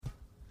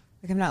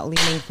Like I'm not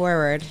leaning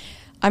forward.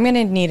 I'm going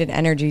to need an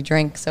energy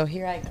drink, so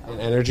here I go. An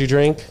energy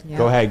drink? Yeah.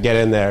 Go ahead, get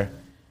in there.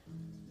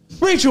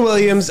 Rachel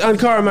Williams,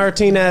 Ankara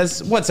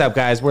Martinez. What's up,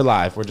 guys? We're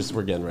live. We're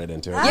getting right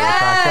into it.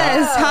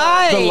 Yes,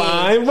 hi. The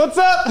line. What's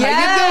up? Yes,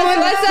 How you doing?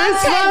 what's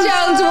up, Ted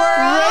Jones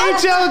world?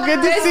 Rachel,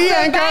 good to see you,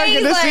 Ankara.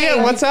 Good to see you.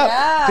 What's up?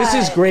 Yeah. This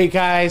is great,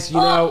 guys. You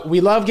know, we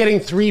love getting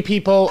 3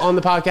 people on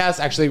the podcast.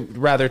 Actually,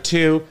 rather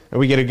 2, and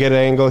we get a good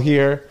angle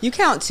here. You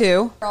count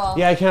 2.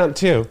 Yeah, I count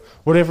 2.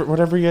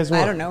 Whatever you guys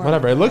want. I don't know where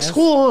Whatever. It looks is.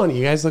 cool on.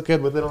 You guys look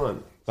good with it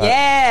on. But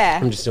Yeah.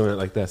 I'm just doing it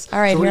like this. All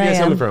right, so where are you here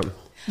guys I am. coming from?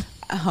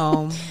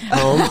 Home.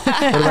 Home. What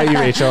about you,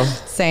 Rachel?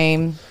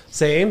 Same.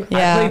 Same.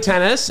 Yeah. I played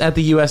tennis at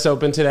the U.S.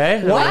 Open today. I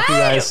don't know if you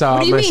guys saw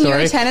What do you my mean? story.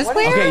 You're a tennis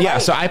player? Okay, yeah.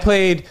 So I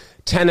played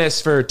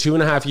tennis for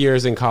 2.5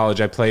 years in college.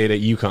 I played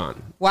at UConn.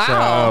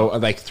 Wow. So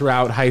like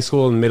throughout high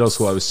school and middle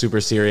school, I was super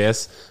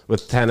serious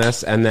with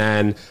tennis. And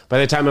then by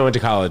the time I went to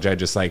college, I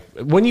just like,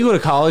 when you go to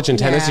college in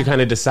tennis, Yeah. you kind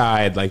of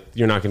decide like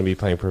you're not going to be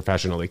playing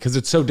professionally because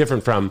it's so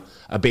different from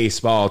a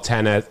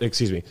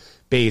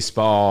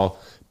baseball,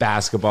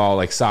 basketball,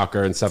 like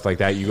soccer and stuff like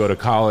that. You go to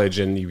college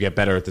and you get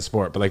better at the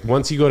sport. But like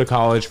once you go to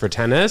college for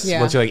tennis, Yeah.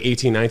 once you're like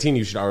 18, 19,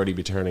 you should already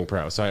be turning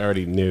pro. So I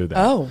already knew that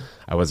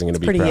I wasn't going to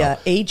be Pretty pro.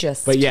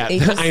 ageist. But yeah,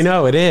 Ageist? I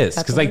know it is.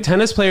 Because like word?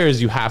 tennis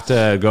players, you have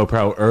to go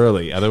pro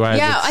early. Otherwise,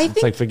 Yeah, I it's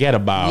think- like forget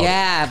about it.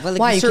 Yeah, but like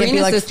Why, the you can't be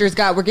Serena like- sisters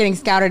were getting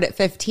scouted at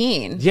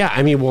 15. Yeah,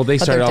 I mean, well, they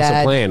started their also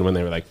dad- playing when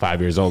they were like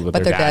 5 years old with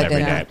But their their dad dad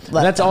every didn't day.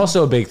 let That's them.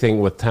 also a big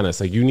thing with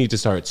tennis. Like you need to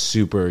start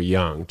super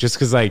young, just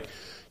because like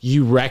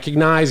you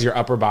recognize your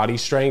upper body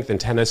strength in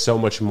tennis so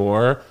much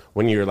more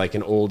when you're like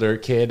an older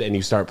kid and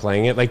you start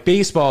playing it. Like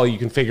baseball, you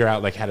can figure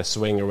out like how to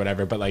swing or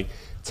whatever, but like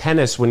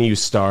tennis, when you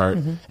start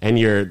and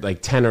you're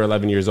like 10 or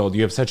 11 years old,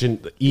 you have such an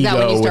ego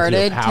when you with started,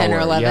 your power. 10 or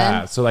 11?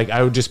 Yeah, so like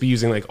I would just be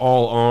using like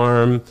all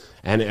arm,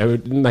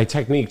 and my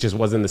technique just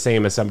wasn't the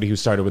same as somebody who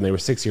started when they were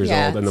 6 years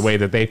Yeah, old. And the way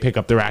that they pick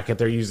up the racket,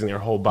 they're using their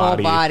whole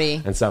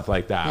body, and stuff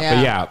like that. Yeah.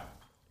 But yeah,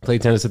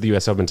 played tennis at the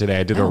U.S. Open today.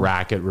 I did Oh. a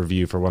racket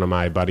review for one of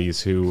my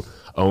buddies who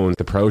owned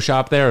the pro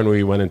shop there, and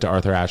we went into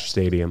Arthur Ashe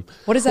Stadium.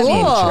 What does that Cool.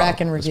 mean?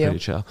 Track and It was review. pretty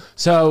chill.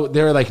 So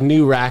there are like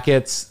new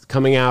rackets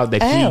coming out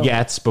that Oh. he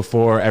gets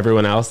before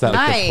everyone else that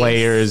like, the Nice.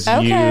 players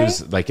Okay.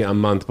 use like a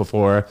month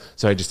before.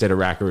 So I just did a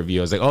racket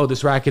review. I was like, oh,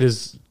 this racket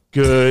is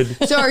good.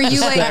 So are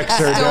you like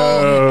Specs are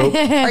still,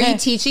 dope. are you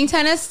teaching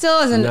tennis still?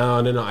 As an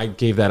No. I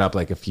gave that up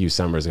like a few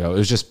summers ago. It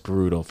was just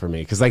brutal for me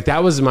because like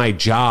that was my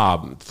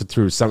job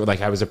through summer. Like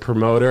I was a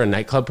promoter, a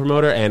nightclub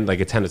promoter, and like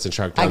a tennis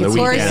instructor on the Of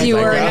weekends. course you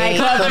Like, were a right?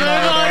 nightclub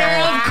promoter.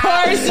 Of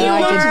course you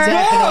I could were.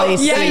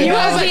 definitely Yeah, see you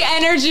that. have the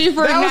energy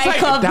for a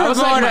nightclub that was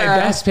promoter. like my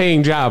best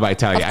paying job, I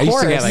tell you. I used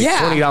to get course. like Yeah.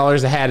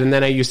 $20 a head, and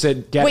then I used to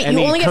get Wait, you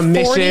any only get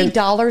commission.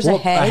 $40 a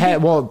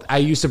head? Well, I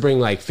used to bring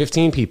like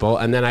 15 people,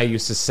 and then I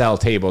used to sell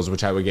tables,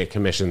 which I would get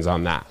commissions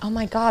on that. Oh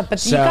my God.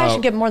 But you So- guys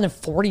should get more than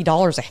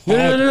 $40 a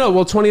head. No.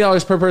 Well,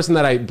 $20 per person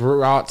that I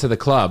brought to the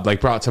club, like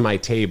brought to my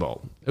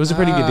table. It was a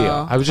pretty good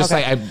deal. I was just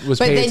Okay. like, I was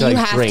But paid then to like you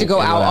have to drink go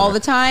and out whatever. all the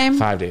time?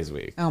 5 days a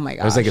week. Oh my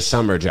It was like a gosh.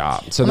 summer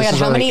job. So Oh my this God, was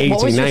how on like many- 18,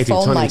 what was your 19,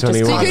 phone 20, like? Just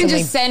 21. So you can Constantly.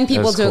 just send It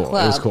people was to a cool.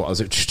 club. It was cool. I was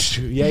like,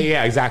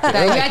 yeah, exactly.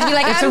 You had to be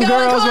like, If I'm some going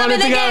girls clubbing wanted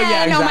to go, again.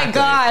 yeah, exactly. Oh my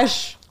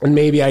gosh. And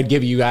maybe I'd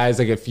give you guys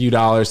like a few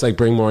dollars to like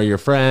bring more of your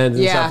friends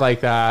and Yeah. stuff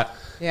like that.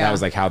 Yeah. That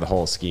was like how the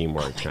whole scheme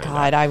worked. kinda.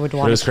 God, I would It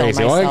want was to kill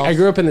crazy. myself. Well, I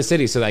grew up in the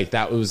city, so like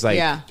that was like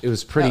Yeah. it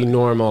was pretty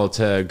normal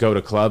to go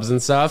to clubs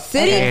and stuff.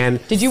 City-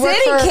 And Did you work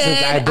City for? kid.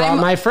 since I brought I'm-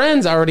 my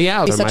friends already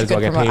out, He's I might such a as well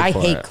good get promoter. paid I for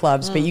hate it.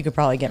 clubs, but you could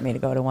probably get me to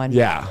go to one.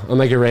 Yeah, on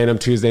like a random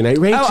Tuesday night.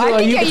 Rachel, I are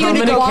could you get you to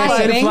coming go to Kiss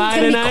clubbing. and Fly It's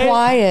gonna be tonight?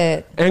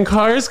 quiet. And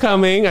Car's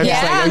coming. I'm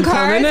just like, I'm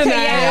coming Cars,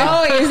 tonight. yeah,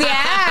 always, yeah.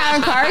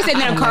 Cars, and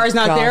then Car's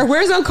not God. there.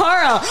 Where's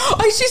Ankara?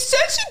 Oh, she said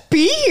she'd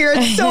be here.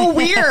 It's so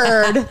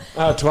weird.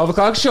 12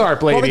 o'clock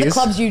sharp, What were ladies. the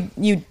clubs you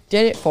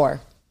did it for?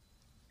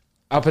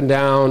 Up and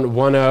Down,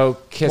 One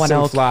Oak, Kiss One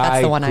and Oak, Fly,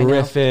 that's the one I know.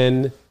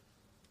 Griffin,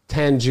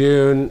 10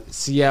 June,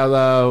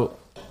 Cielo.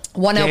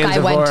 One Oak I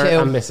Gansevoort. went to.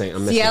 I'm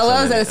missing. Cielo,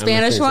 so is that many. a Spanish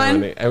I'm missing so one?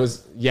 many. It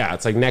was, yeah,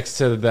 it's like next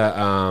to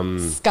the,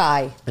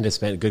 Sky. and it's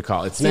been good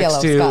call. It's Cielo,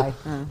 next to, Sky.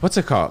 what's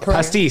it called? Career.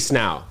 Pastis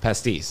now.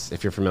 Pastis,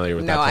 if you're familiar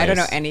with that No, place. I don't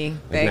know Like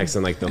anything. next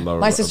in like the lower.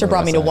 My sister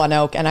brought me to West Side. One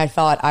Oak, and I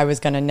thought I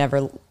was going to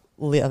never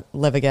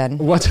live again.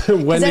 What? When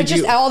Because did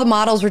just you? all the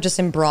models were just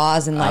in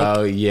bras and like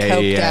Oh, yeah,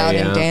 coked yeah, out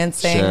yeah. and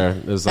dancing. Sure.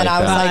 It was and like I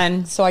was that.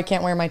 like, so I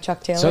can't wear my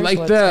Chuck Taylors? So like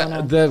What's going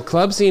on? the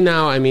club scene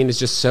now, I mean, is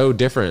just so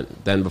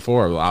different than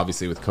before. Well,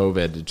 obviously with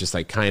COVID, it just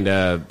like kind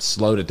of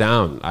slowed it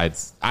down.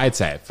 I'd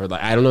say for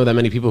like I don't know that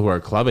many people who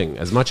are clubbing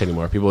as much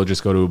anymore. People will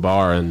just go to a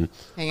bar and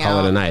Hang call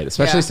out. it a night.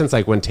 Especially Yeah. since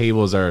like when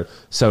tables are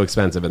so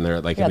expensive and they're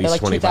at like Yeah, at they're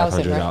least like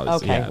 $2,000, $2,500. right?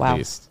 Okay, yeah, wow. at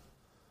least.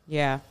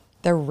 Yeah.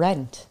 Their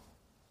rent.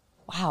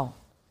 Wow.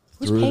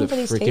 through paying the for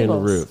these freaking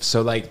tables? roof.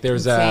 So like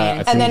there's a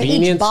Insane. And then each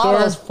convenience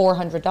bottle store. is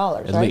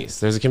 $400, At right?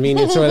 least there's a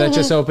convenience store that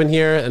just opened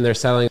here and they're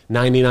selling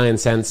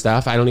 99-cent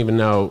stuff. I don't even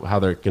know how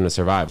they're going to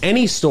survive.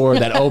 Any store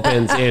that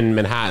opens in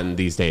Manhattan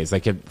these days,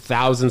 like a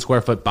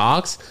 1,000-square-foot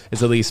box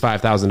is at least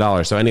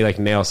 $5,000. So any like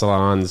nail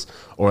salons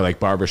or like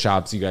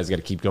barbershops, you guys got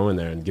to keep going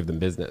there and give them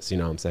business. You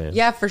know what I'm saying?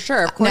 Yeah, for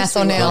sure. Of course.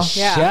 Nassau we will. Nail.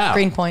 Yeah.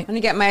 Greenpoint. I'm gonna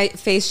get my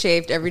face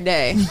shaved every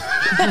day.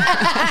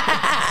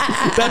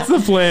 That's the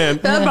plan.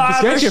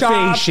 Just get your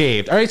barbershop. face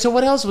shaved. All right, so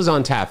what else was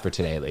on tap for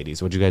today,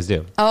 ladies? What'd you guys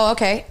do? Oh,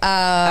 okay.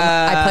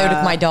 I played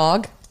with my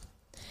dog.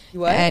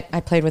 What? And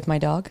I played with my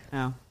dog.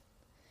 Oh.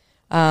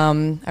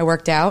 I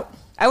worked out.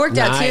 I worked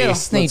out too.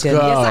 Nice. No, you Let's didn't.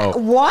 go. Yes,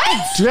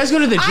 What? Do you guys go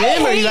to the gym I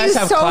or hate you guys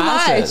have so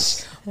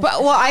classes? much.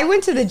 But I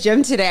went to the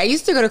gym today. I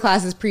used to go to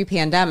classes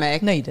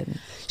pre-pandemic. No, you didn't.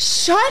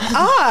 Shut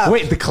up.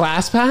 Wait, the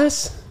class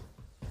pass?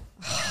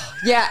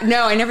 Yeah,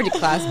 no, I never did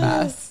class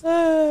pass.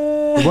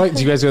 What?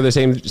 Do you guys go to the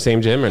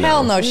same gym or no?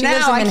 Hell no. She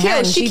lives in I Manhattan.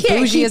 can't. She She's can't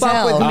bougie keep as up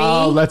hell. with me.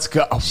 Oh, let's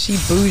go. She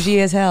bougie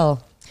as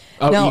hell.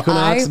 Oh, No,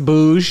 Equinox, I-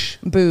 Bouge.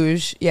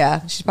 Bouge.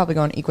 Yeah, she's probably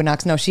going to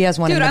Equinox. No, she has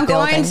one Dude, in the I'm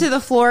building. going to the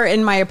floor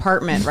in my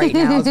apartment right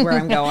now is where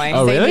I'm going.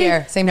 Oh, Same really?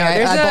 here. Same here.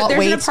 there's I a- bought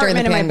there's an weights during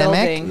the apartment in my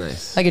pandemic. building.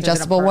 Nice. Like There's an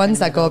adjustable apartment ones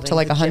in my that go up to building.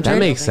 like It's a 100. That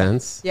makes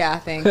sense. Yeah,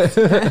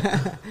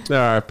 thanks. All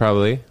right,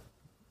 probably.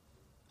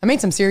 I made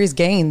some serious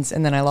gains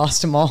and then I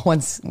lost them all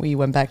once we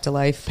went back to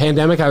life.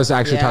 Pandemic, I was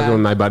actually Yeah. talking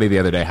with my buddy the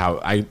other day how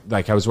I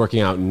was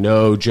working out,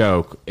 no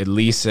joke, at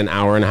least an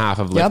hour and a half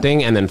of Yep.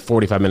 lifting and then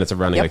 45 minutes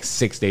of running Yep. like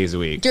 6 days a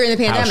week. During the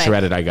pandemic. How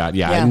shredded I got.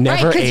 Yeah, Yeah. I Right,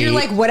 never Right, because ate. you're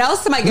like, what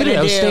else am I going to Literally, do?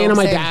 I was staying at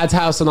my Same. dad's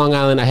house in Long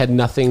Island. I had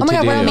nothing Oh my to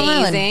God, we're on do. Long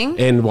Island. Amazing.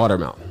 In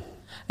Watermill.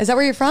 Is that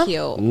where you're from?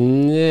 Cute.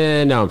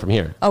 No, I'm from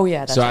here. Oh, yeah,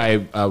 that's so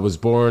right. I was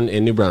born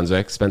in New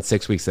Brunswick, spent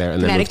 6 weeks there,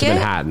 and then moved to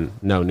Connecticut? Manhattan.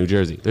 No, New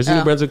Jersey. There's a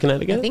New Brunswick,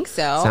 Connecticut? I think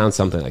so. Sounds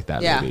something like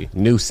that, Yeah. maybe.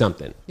 New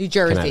something. New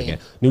Jersey. Connecticut.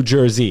 New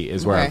Jersey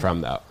is where Okay. I'm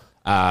from, though.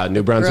 New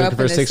Grew Brunswick up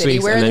for in the 6 city.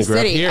 weeks, Where and in then the grew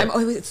up city? here. I'm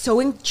always so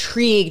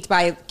intrigued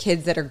by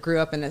kids that grew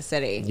up in the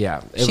city.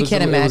 Yeah, She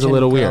can't It was imagine a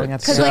little growing weird.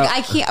 up Because So- like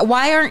I can't.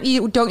 Why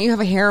don't you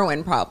have a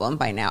heroin problem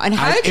by now? And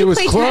how did it you was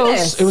play close.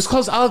 tennis? It was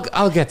close.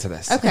 I'll get to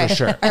this. Okay. For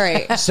sure. All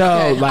right.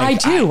 So like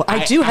I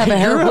do have a grew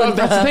heroin up-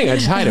 That's the thing. I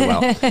just hide it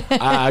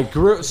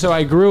well.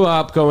 I grew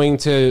up going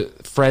to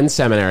Friends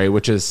Seminary,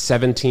 which is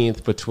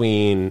 17th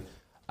between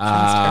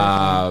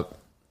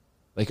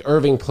like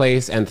Irving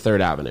Place and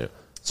 3rd Avenue.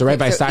 So right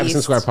by so Stuyvesant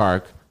east. Square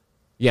Park.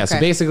 Yeah, so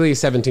Okay. basically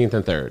 17th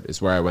and 3rd is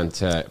where I went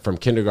to from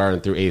kindergarten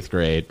through 8th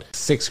grade.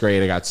 6th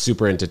grade, I got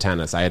super into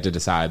tennis. I had to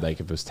decide like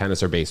if it was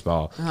tennis or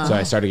baseball. So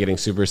I started getting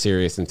super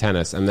serious in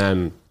tennis. And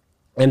then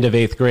end of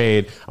 8th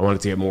grade, I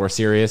wanted to get more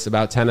serious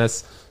about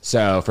tennis.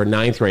 So for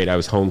 9th grade, I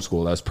was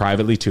homeschooled. I was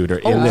privately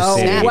tutored in the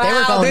city. snap. They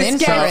were going this in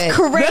for gets it.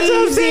 crazy. That's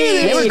what I'm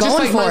saying. They were It's just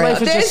going like my for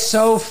life it. is just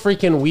so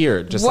freaking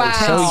weird. Just like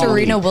so Wow.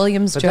 Serena unique.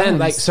 Williams But then, Jones.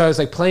 like, so I was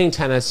like playing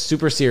tennis,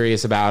 super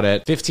serious about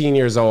it. 15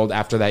 years old,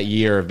 after that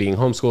year of being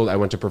homeschooled, I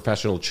went to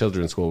professional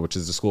children's school, which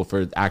is a school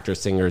for actors,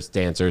 singers,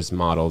 dancers,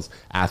 models,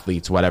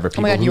 athletes, whatever.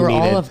 People God, who you were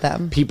all needed, of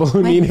them. People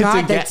who My needed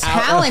God, to the get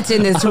out talent of,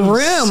 in this of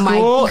room, my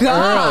school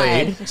God.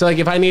 early. So like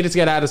if I needed to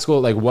get out of school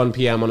at like 1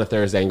 p.m. on a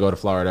Thursday and go to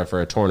Florida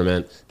for a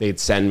tournament, they'd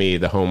send me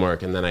the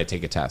homework and then I'd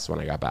take a test when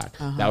I got back.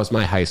 That was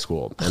my high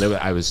school. And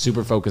I was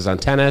super focused on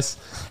tennis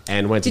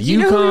and went Did to you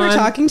UConn. know who we were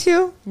talking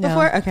to No.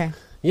 before? Okay.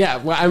 Yeah,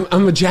 well,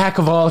 I'm a jack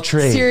of all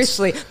trades.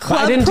 Seriously. But Club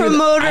I didn't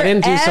promoter I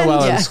didn't do so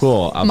well and- in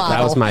school. That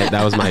Model. was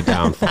my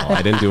downfall.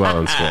 I didn't do well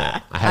in school.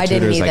 I had I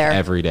didn't tutors like either.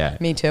 every day.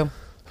 Me too.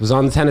 Was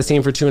on the tennis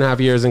team for 2.5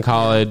 years in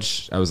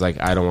college. I was like,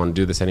 I don't want to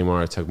do this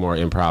anymore. I took more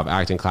improv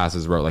acting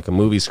classes, wrote like a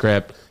movie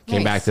script,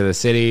 came Nice. back to the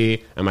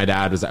city, and my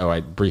dad was, I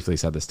briefly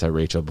said this to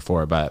Rachel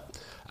before, but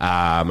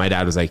my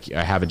dad was like,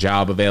 I have a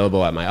job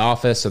available at my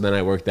office. So then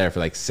I worked there for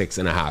like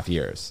 6.5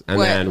 years. And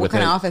What- then what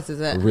kind within- of office is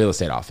it? A real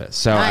estate office.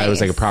 So I was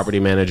like a Nice. property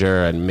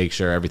manager and make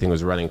sure everything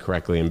was running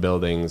correctly in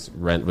buildings,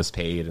 rent was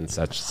paid and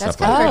such That's stuff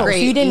kind like of that. a great,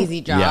 so you didn't-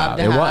 easy job Yeah,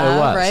 to it have,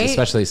 was, right?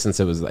 especially since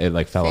it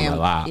like fell on my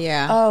lap.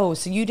 Yeah. Oh,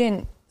 so you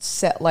didn't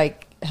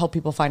help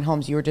people find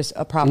homes. You were just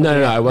a property.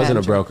 No, I wasn't a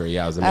manager. broker.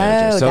 Yeah, I was a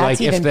manager. Oh, so that's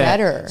like even if the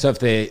better. so if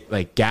the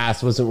like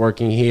gas wasn't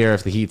working here,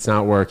 if the heat's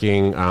not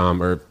working,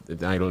 or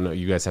I don't know,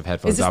 you guys have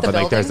headphones Is this out, the but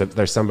like building?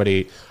 there's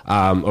somebody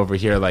over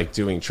here like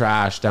doing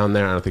trash down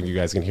there. I don't think you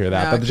guys can hear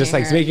that, No, but just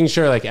can't like hear it. making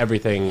sure like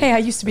everything. Hey, I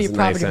used to be a is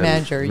property nice and-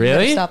 manager. You Really?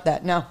 better stop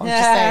that. No, I'm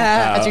just saying.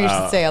 That's what you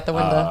should say out the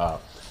window.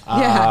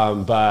 Yeah.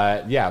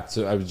 But yeah,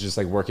 so I was just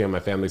like working on my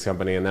family's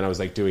company, and then I was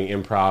like doing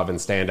improv and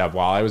stand up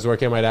while I was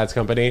working at my dad's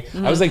company.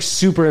 I was like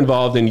super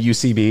involved in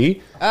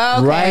UCB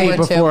Okay. right Would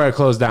too. before it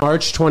closed down.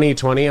 March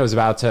 2020, I was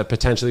about to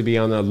potentially be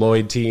on the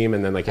Lloyd team,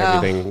 and then like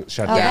everything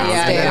shut down. yeah,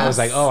 and then I yeah. was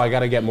like, oh, I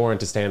got to get more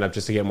into stand up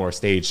just to get more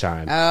stage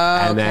time.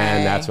 And then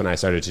okay. that's when I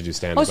started to do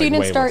stand Oh, up so you like,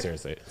 didn't way more start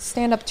seriously.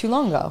 stand up too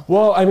long ago.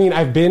 Well, I mean,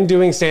 I've been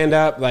doing stand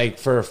up like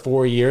for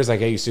 4 years.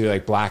 Like I used to do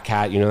like Black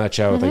Cat, you know that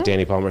show with like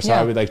Danny Palmer. So Yeah.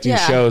 I would like do Yeah.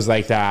 shows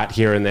like that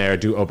here and there,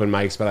 do open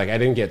mics, but like I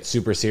didn't get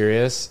super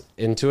serious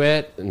into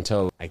it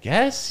until I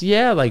guess,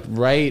 yeah, like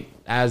right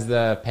as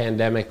the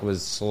pandemic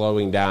was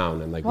slowing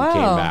down and like we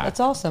came Wow, back. that's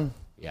awesome.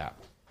 Yeah.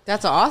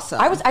 That's awesome.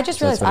 I just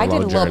So it's realized been a I did a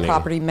long little journey.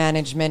 property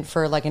management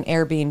for like an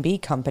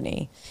Airbnb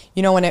company.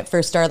 You know, when it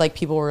first started, like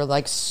people were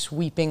like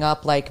sweeping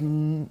up like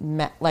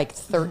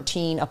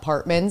 13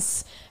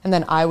 apartments, and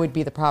then I would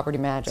be the property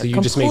manager. So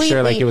you just make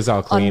sure, like, it was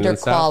all clean and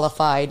stuff?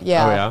 Underqualified,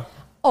 yeah. Oh, yeah?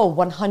 Oh,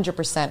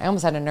 100%. I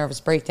almost had a nervous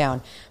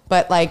breakdown.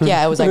 But like,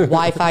 yeah, it was like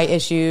Wi-Fi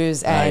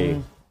issues and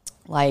Right.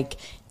 like,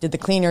 did the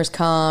cleaners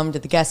come?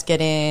 Did the guests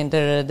get in?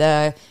 Da,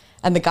 da, da.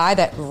 And the guy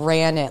that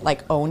ran it,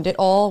 like owned it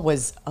all,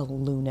 was a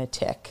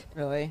lunatic.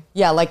 really.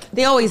 Yeah, like,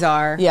 They always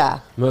are. yeah.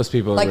 Most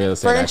people Like in real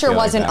estate, I furniture feel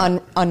like wasn't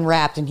that.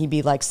 unwrapped, and he'd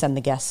be like, "Send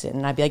the guests in,"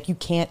 and I'd be like, "You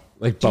can't."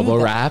 Like do bubble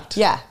that." wrapped?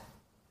 Yeah.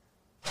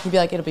 He'd be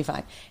like, "It'll be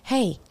fine."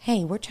 Hey,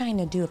 we're trying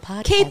to do a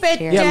podcast. Keep it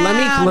here. Yeah,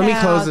 down let me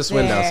close out this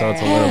window so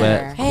it's a little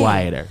bit Hey.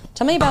 quieter.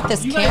 Tell me about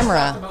this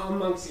camera.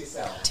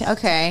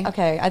 Okay.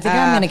 Okay, I think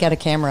I'm gonna get a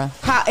camera.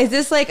 Is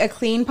this like a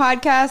clean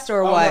podcast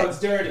or Oh, what? no, it's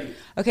dirty.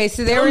 Okay,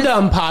 so there was.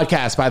 Dumb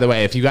podcast, by the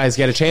way. If you guys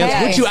get a chance,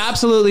 Hey. which you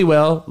absolutely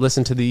will,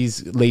 listen to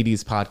these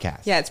ladies' podcast.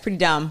 Yeah, it's pretty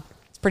dumb.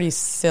 It's pretty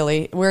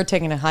silly. We're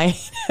taking a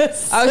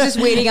hiatus. I was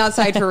just waiting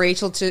outside for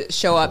Rachel to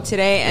show up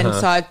today and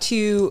saw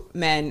two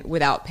men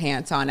without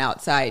pants on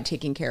outside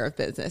taking care of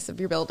business of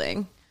your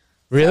building.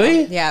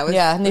 Really? Yeah, it was,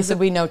 Yeah, and they said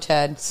we know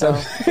Ted. So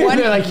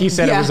They're like, he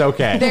said it was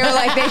okay. They were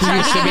like, they tried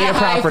used to be a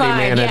property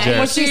manager. Yeah,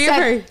 Well,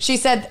 she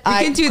said,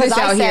 can do this 'cause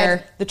I out said,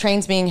 here. The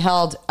train's being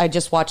held. I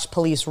just watched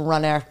police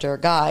run after a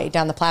guy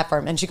down the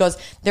platform, and she goes,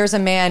 "There's a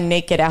man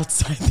naked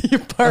outside the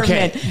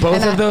apartment." Okay, both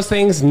And of those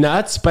things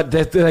nuts, but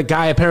the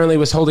guy apparently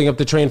was holding up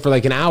the train for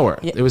like an hour.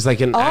 It was like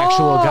an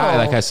actual guy.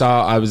 Like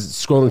I was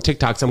scrolling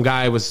TikTok, some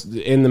guy was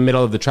in the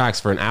middle of the tracks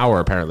for an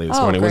hour apparently this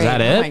morning. Was great.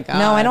 that Oh it? my God.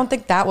 No, I don't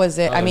think that was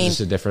it. Oh, I it was mean, just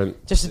a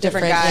different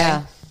different guy.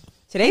 Yeah.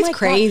 Today's Oh my God.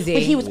 crazy.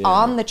 But he was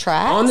on the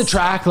track. on the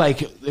track, like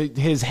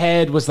his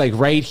head was like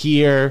right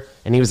here,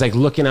 and he was like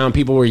looking out, and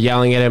people were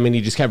yelling at him, and he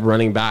just kept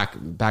running back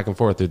and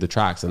forth through the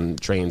tracks, and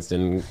trains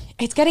didn't.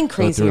 It's getting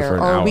through crazier, for an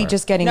or are we hour.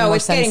 just getting No, more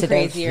it's getting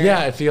sensitive? crazier.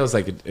 Yeah, it feels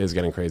like it is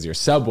getting crazier.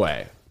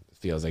 Subway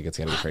feels like it's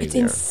getting It's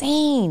crazier.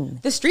 insane.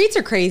 The streets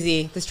are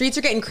crazy. The streets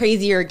are getting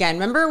crazier again.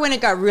 Remember when it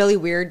got really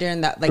weird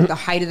during the like the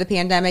height of the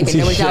pandemic, and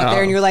nobody's out Yeah.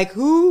 there, and you're like,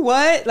 who,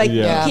 what? Like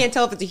Yeah. you can't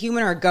tell if it's a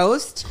human or a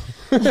ghost.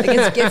 Like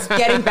it's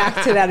getting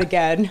back to that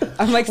again.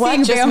 I'm like What,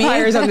 seeing just me?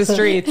 vampires on the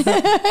streets.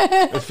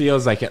 It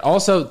feels like it.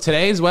 Also,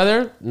 today's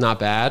weather not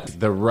bad.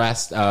 The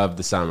rest of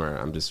the summer,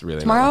 I'm just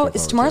really Tomorrow not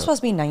looking is tomorrow forward supposed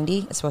to be 90?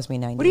 It's supposed to be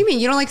 90. What do you mean?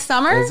 You don't like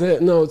summer? to. Is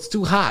it? No, it's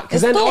too hot.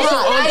 Because then too also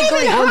hot. on,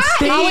 Not even on hot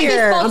stage,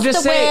 here. I'm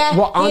just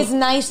saying. his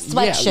nice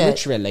sweatshirt. Yeah,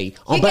 literally.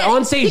 But get-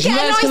 on stage, you you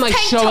get a guys can nice like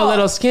tank show a top.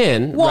 little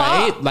skin, What?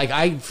 right? Like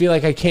I feel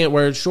like I can't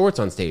wear shorts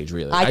on stage.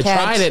 Really, I I can't.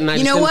 tried it and I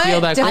You just know didn't what?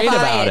 feel that great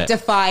about it.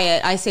 Defy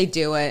it. I say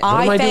do it. am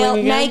I I doing felt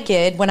again?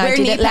 naked when I Wear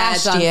did knee it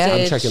pads last on year.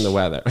 stage. I'm checking the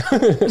weather.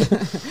 Is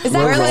that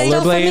Wear really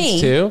still for rollerblades me?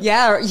 too.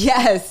 Yeah.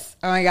 Yes.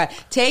 Oh my God.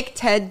 Take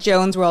Ted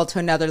Jones' world to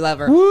another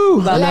level. Woo!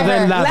 Lever.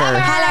 Another lever.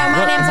 Hello,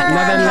 my name's Another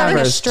Another I'm having a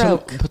levers.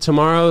 stroke.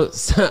 Tomorrow,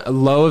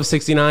 low of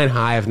 69,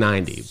 high of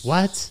 90.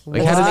 What?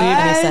 Like, how does Doesn't it make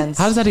any even? sense.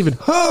 How does that even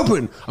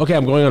happen? Okay,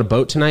 I'm going on a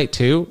boat tonight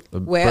too. A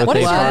Where- birthday What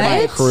is your party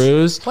life?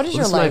 cruise. What is This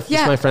your life? This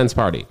is my friend's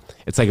party.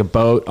 It's like a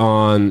boat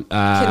on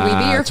Can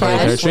we be your 23rd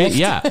friends? Street.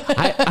 Yeah,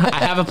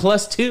 I have a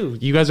 +2.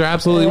 You guys are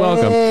absolutely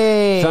welcome.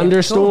 Hey,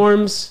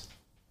 Thunderstorms.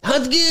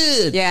 That's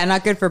good. Yeah,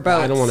 not good for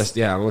boats. I don't want to.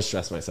 Yeah, I don't want to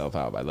stress myself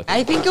out by looking.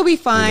 I think you'll be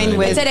fine You know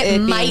what I with mean? It said it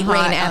being might hot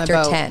rain on a after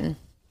boat. 10.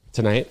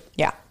 tonight.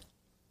 Yeah.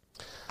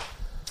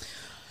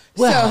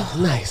 Well,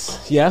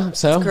 nice. Yeah.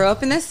 So Grew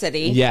up in this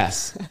city.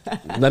 yes.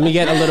 Let me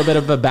get a little bit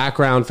of a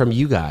background from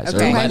you guys,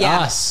 Okay. or let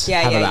Yeah. us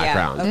Yeah, have yeah, a yeah.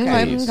 background.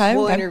 Okay. please. Okay.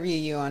 We'll interview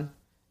you on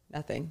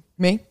nothing.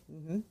 Me?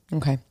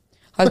 Okay.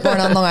 I was born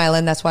on Long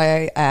Island. That's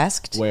why I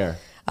asked. Where?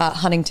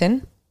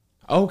 Huntington.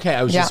 Okay,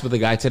 I was Yeah. just with the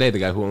guy today. The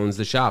guy who owns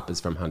the shop is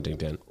from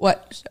Huntington.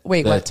 What?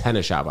 Wait, The what?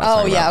 tennis shop. I was Oh,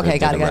 talking yeah. about. Okay. We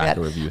Got did it. a Got racket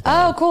it. review thing.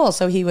 Oh, cool.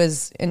 So he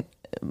was an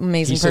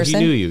amazing So person.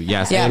 he knew you.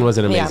 Yes, and was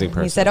an amazing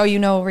person. He said, "Oh, you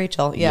know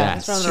Rachel." Yeah.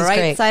 Yes. From She's the right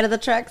great. side of the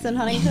tracks in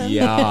Huntington.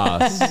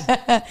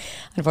 Yes.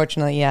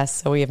 Unfortunately,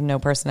 yes. So we have no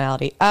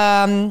personality.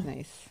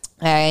 Nice.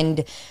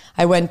 And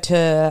I went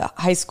to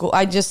high school.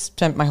 I just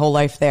spent my whole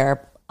life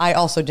there. I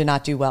also did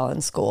not do well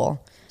in school.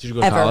 Did you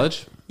go to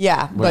college?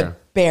 Yeah, Where?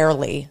 but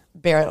barely.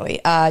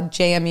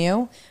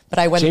 JMU, but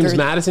I went James through.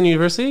 Madison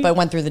University? But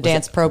went through the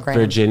dance program.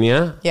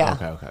 Virginia? Yeah.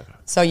 Okay.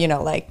 So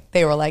like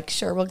they were like,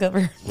 sure, we'll give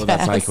her. Well,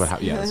 that's like what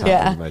happened. Yeah, that's how Yeah.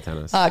 happened by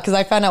tennis. Because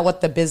I found out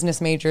what the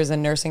business majors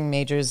and nursing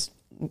majors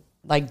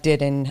like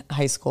did in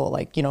high school,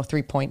 like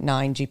 3.9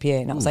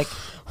 GPA, and I was like,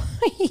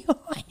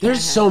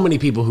 There's so many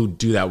people who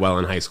do that well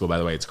in high school, by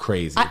the way. It's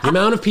crazy. The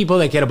amount of people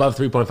that get above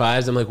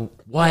 3.5s, I'm like,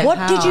 what?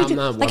 what did you I'm do?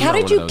 not- Like, I'm how not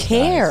did one you of those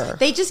care? guys.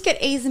 They just get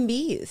A's and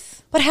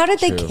B's. But how did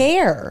they True.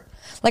 care?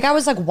 Like, I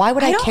was like, why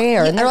would I don't-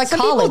 care? And they're like, some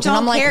people college, and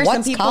I'm don't like, care. what's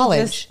Some people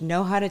college? just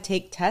know how to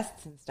take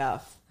tests and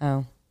stuff.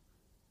 Oh,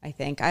 I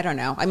think. I don't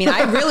know. I mean,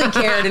 I really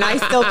cared and I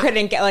still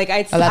couldn't get like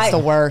that's the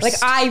worst. Like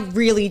I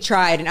really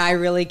tried and I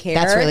really cared.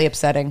 That's really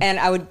upsetting. And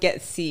I would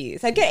get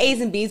C's. I'd get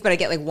A's and B's, but I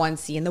get like 1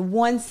 C. And the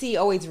 1 C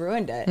always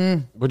ruined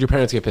it. Would your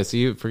parents get pissed at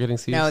you for getting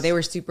C's? No, they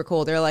were super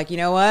cool. They're like, you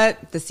know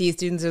what? The C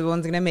students are the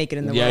ones going to make it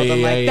in the world. Yeah,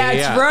 I'm like, yeah, that's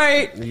yeah.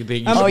 right.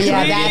 Oh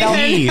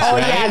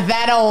yeah,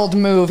 that old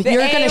move.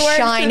 You're A gonna works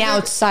shine for the-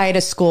 outside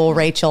of school,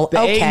 Rachel. A,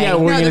 Okay. yeah,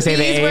 we're No, gonna the say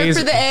the B's work A's.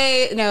 for the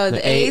A. No,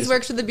 the A's A's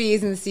works for the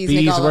B's and the C's make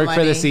B's all work the for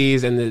money. the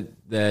C's, and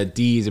the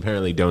D's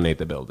apparently donate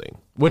the building,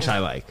 which I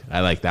like. I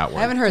like that one.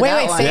 I haven't heard Wait, that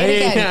wait, one. say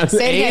it again.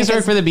 Say it again, A's work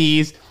 'cause- for the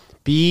B's.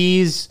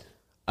 B's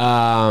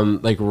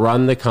like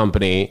run the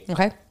company.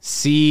 Okay.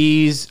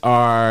 C's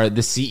are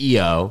the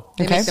CEO.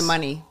 They Okay. make the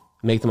money.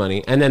 Make the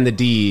money, and then the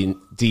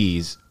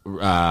D's.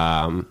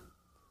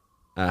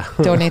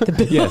 Donate the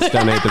bill. Yes,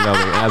 donate the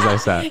building, as I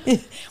said.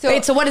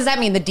 Wait, so what does that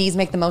mean? The D's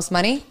make the most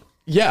money?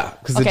 Yeah,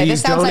 because the Okay,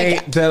 this D's sounds donate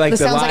like- to like this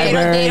the sounds like they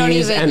don't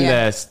libraries even- and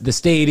yeah. the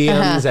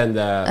stadiums and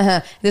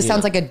the. This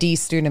sounds like a D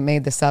student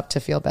made this up to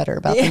feel better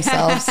about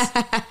themselves.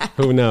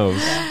 Who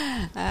knows?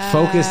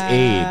 Focus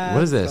Aid.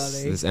 What is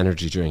this? This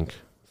energy drink.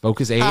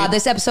 Focus Aid.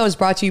 This episode is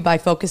brought to you by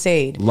Focus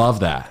Aid. Love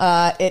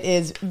that. It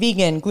is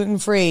vegan,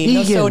 gluten-free,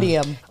 no Vegan.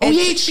 sodium. Oh,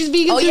 yeah, she's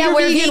vegan Oh too. yeah, You're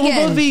we're vegan. vegan.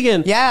 We're both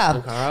vegan.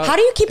 Yeah. Carl, How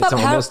do you keep it's up?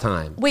 almost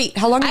time. Wait,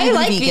 how long have I you been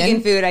like vegan?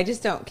 vegan food. I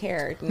just don't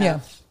care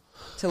enough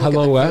to look How at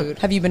long the what? food.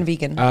 Have you been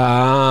vegan?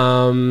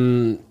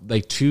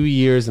 Like 2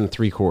 years and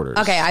 3/4.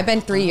 Okay, I've been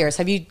 3 years.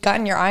 Have you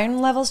gotten your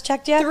iron levels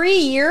checked yet? 3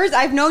 years?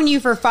 I've known you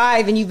for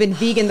 5 and you've been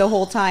vegan the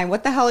whole time.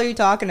 What the hell are you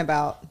talking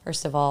about?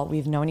 First of all,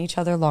 we've known each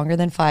other longer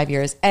than 5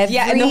 years.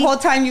 Yeah, and the whole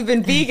time you've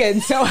been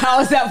vegan. So how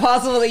is that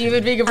possible that you've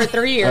been vegan for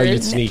 3 years? Oh,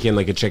 you'd sneak in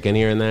like a chicken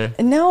here and there.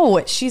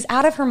 No, she's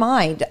out of her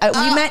mind.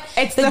 We met.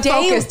 it's the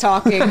focus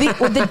talking.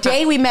 The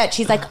day we met,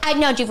 she's like, "I've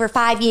known you for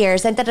 5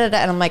 years," and and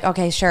I'm like,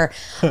 "Okay, sure."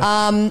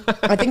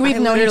 I think we've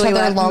known each literally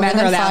other longer met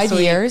her than last 5 week.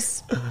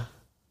 years.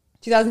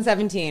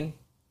 2017.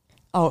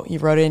 Oh, you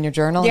wrote it in your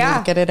journal? Yeah. You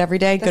look at it every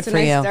day? That's Good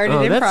when for I you. started Oh,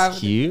 improv. that's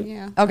cute.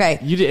 Yeah. Okay.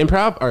 You did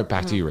improv? Or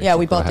back to you, Rachel. Yeah,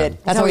 we Go both ahead.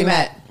 did. That's how we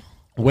met.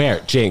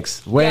 Where?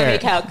 Jinx. Where? Yeah,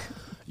 Calc.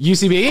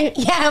 UCB?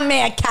 Yeah,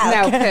 man,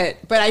 No, Pitt.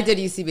 But I did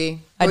UCB.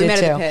 I we did met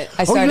too. at the Pitt. I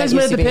Oh, you started guys at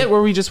met at the UCB. pit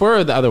where we just were,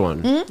 or the other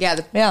one? Yeah.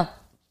 Yeah.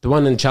 The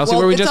one in Chelsea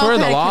where we just it's were, all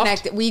the kinda loft?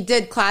 connected. We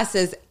did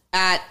classes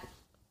at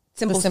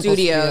Simple, The Simple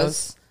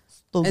Studios.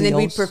 And then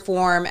we'd Studios.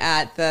 perform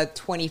at the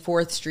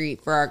 24th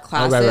Street for our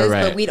classes.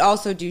 right. But we'd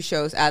also do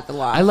shows at the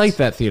Loft. I like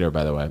that theater,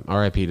 by the way.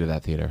 RIP to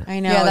that theater.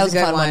 I know. Yeah, it that was was a a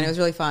good fun one. one. It was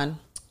really fun.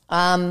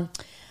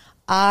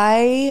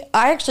 I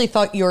actually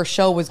thought your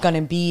show was going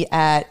to be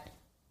at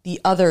the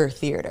other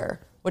theater,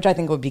 which I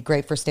think would be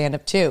great for stand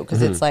up too,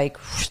 because it's like,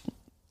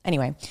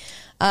 anyway.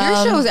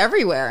 Your show's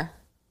everywhere.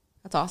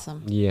 That's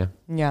awesome. Yeah.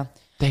 Yeah.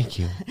 Thank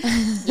you.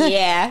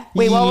 Yeah.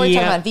 Wait, what were we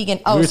talking Yeah. about? Vegan.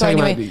 We Oh, were so talking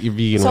anyway. about your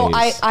vegan so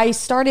ways. I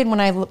started when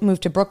I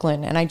moved to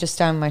Brooklyn, and I just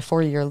signed my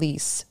 4-year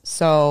lease.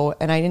 So,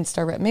 and I didn't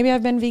start. Maybe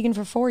I've been vegan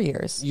for 4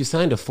 years. You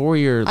signed a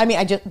 4-year. I mean,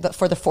 I just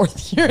for the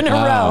 4th year in a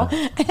Wow. row.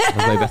 I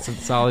was like, that's a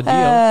solid deal.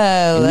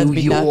 Oh, In that'd New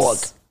be York.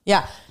 nuts.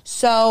 Yeah.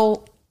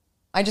 So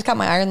I just got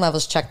my iron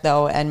levels checked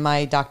though, and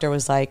my doctor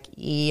was like,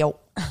 "Yo,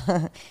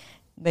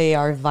 they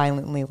are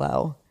violently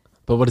low."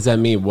 But what does that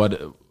mean?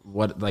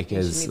 What like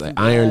is like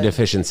iron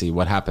deficiency?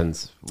 What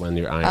happens when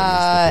your iron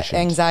is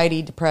deficient?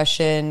 Anxiety,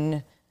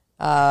 depression,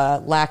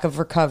 lack of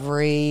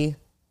recovery,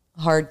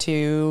 hard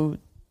to,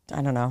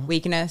 I don't know,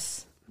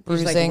 Weakness. You're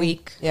just, bruising. like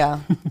weak. Yeah.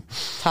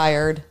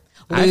 Tired.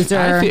 I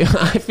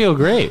feel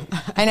great.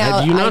 I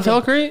know. Do you not I feel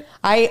do. great?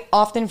 I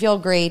often feel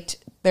great.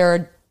 There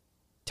are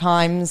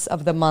times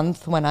of the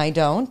month when I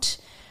don't,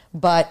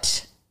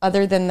 but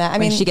other than that, I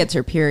mean, she gets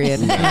her period.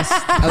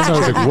 I was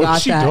like,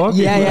 what's she talking about?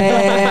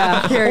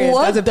 Yeah. Period.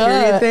 What That's a the-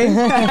 period thing.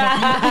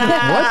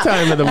 What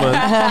time of the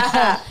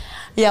month?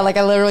 yeah, like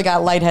I literally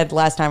got lightheaded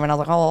last time, and I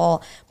was like,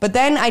 oh. But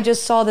then I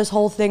just saw this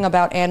whole thing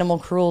about animal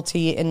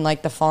cruelty in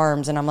like the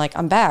farms, and I'm like,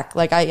 I'm back.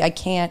 Like I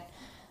can't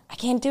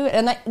do it.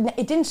 And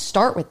it didn't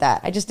start with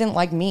that. I just didn't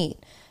like meat.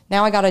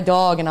 Now I got a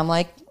dog, and I'm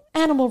like,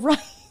 animal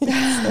rights.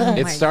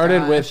 It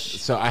started with,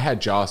 so I had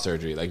jaw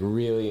surgery, like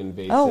really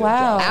invasive Oh,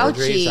 wow. jaw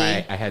surgery. Ouchie.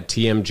 So I had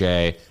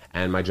TMJ,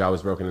 and my jaw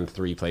was broken in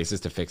 3 places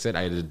to fix it.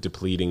 I had a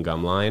depleting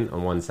gum line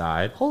on one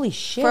side. Holy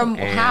shit. From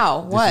And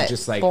how? this What? is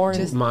just like Born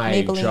my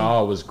Maybelline.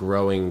 jaw was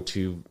growing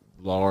too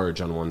large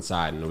on one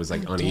side, and it was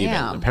like uneven.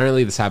 damn.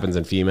 Apparently, this happens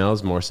in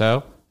females more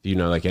so. You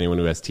know, like anyone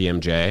who has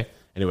TMJ.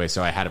 Anyway,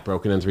 so I had it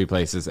broken in 3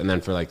 places, and then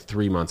for like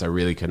 3 months, I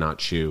really could not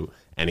chew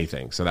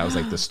anything. So that was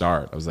like the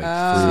start. I was like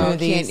fruit,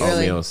 can't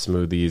really- oatmeal,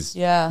 smoothies,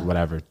 Yeah.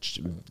 whatever,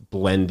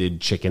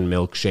 blended chicken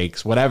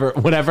milkshakes,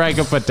 whatever I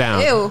could put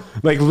down. Ew.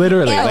 Like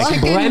literally, Ew. like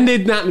Chicken-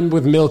 blended, not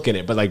with milk in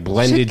it, but like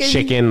blended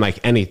chicken, like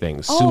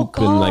anything, soup,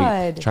 and like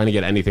God. trying to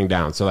get anything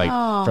down. So like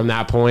from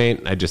that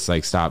point, I just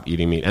like stopped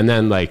eating meat. And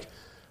then like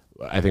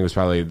I think it was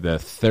probably the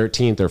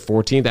 13th or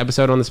 14th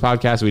episode on this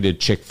podcast, we did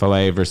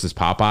Chick-fil-A versus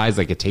Popeyes,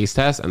 like a taste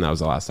test, and that was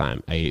the last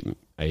time I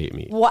ate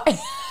meat. What?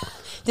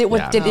 Did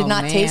Yeah. it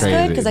not man. taste Crazy.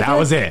 good? Because That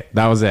was it.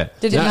 That was it.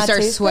 Did it No, not start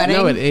taste sweating?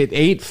 No,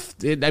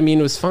 I mean,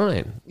 it was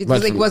fine. It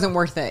But like for- wasn't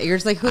worth it. You're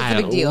just like, who's I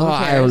the big deal? well,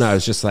 Who I don't know. cares?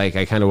 It's just like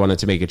I kind of wanted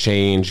to make a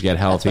change, get what I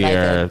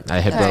healthier. did. I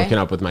had Okay. broken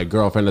up with my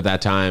girlfriend at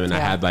that time, and I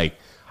Yeah. had like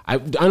I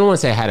don't want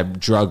to say I had a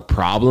drug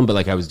problem, but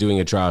like I was doing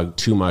a drug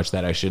too much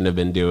that I shouldn't have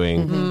been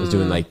doing. I was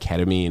doing like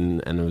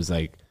ketamine, and it was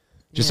like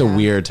just a Yeah.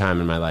 weird time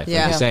in my life.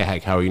 Yeah. Like you say,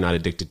 like, how are you not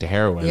addicted to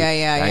heroin? Yeah,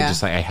 yeah, I yeah.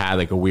 just like I had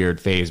like a weird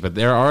phase, but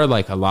there are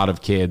like a lot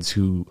of kids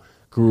who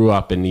grew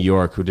up in New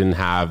York who didn't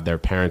have their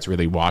parents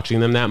really watching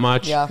them that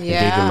much. Yeah. They gave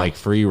Yeah. them like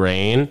free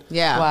reign.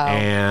 Yeah. Wow.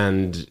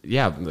 And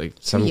yeah, like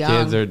some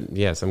young.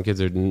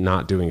 kids are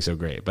not doing so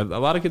great, but a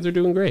lot of kids are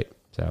doing great.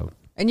 So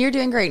And you're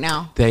doing great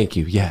now. thank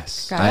you.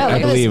 Yes, God, look I at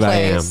this believe I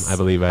am. place. I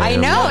believe I I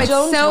am. know. It's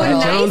Jones so World.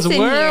 nice Jones in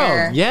World.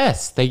 here.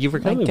 Yes, thank you for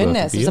My coming. both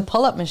goodness, of there's you. a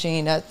pull-up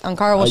machine.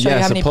 Ankara will show you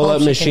how Yes, many a pull-up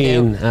pull-ups you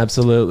can machine.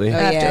 Absolutely. Oh, yeah,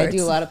 I Afterwards.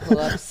 do a lot of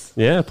pull-ups.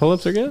 Yeah,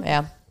 pull-ups are good.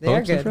 Yeah. They're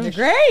Pull-ups are good. They're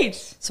fresh.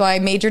 great. So I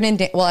majored in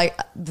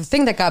the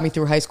thing that got me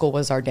through high school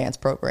was our dance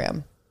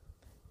program.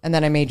 And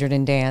then I majored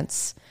in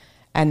dance.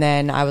 And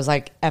then I was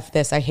like, F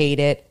this, I hate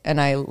it. And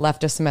I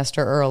left a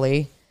semester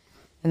early.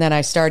 And then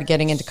I started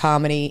getting into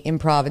comedy,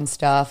 improv and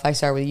stuff. I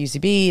started with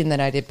UCB and then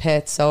I did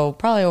Pitt. So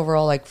probably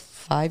overall like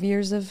 5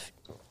 years of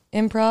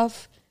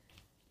improv.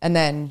 And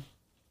then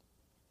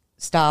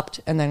stopped.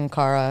 And then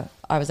Cara,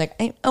 I was like,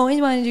 I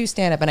always wanted to do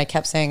stand up. And I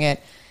kept saying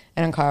it.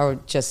 And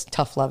Ankara just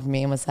tough loved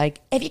me and was like,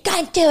 if you're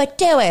going to do it,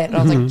 do it. And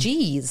I was like,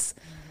 geez.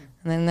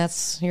 And then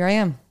here I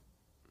am.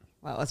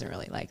 Well, it wasn't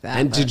really like that.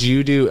 And but- did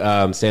you do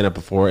stand up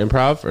before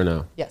improv or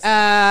no? Yes.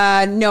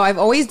 No, I've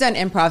always done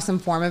improv, some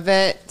form of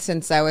it,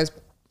 since I was,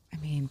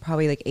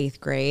 probably like 8th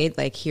grade,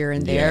 like here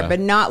and there, Yeah. but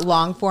not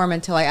long form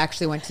until I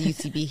actually went to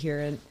UCB here.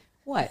 And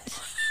what?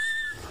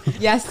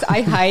 Yes,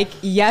 I hike.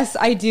 Yes,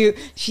 I do.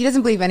 She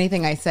doesn't believe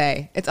anything I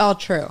say. It's all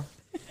true.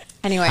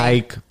 Anyway.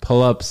 Hike,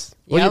 pull-ups.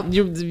 Well,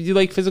 Yep. you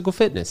like physical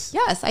fitness.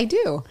 Yes, I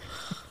do.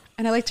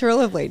 And I like to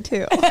rollerblade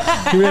too.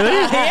 Really?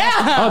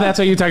 Yeah. Oh, that's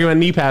why you're talking about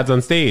knee pads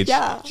on stage.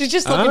 Yeah. She's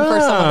just looking for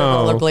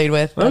someone to rollerblade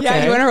with. Okay.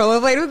 Yeah, you want to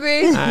rollerblade with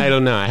me? I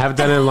don't know. I haven't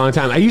done it in a long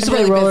time. I used to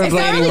play really good. rollerblading. It's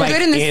not really like,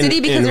 good in the city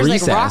because in there's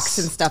recess. like rocks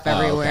and stuff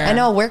everywhere. I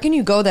know. Where can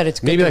you go that it's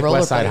good Maybe to like rollerblade?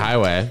 West Side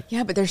Highway.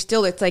 Yeah, but there's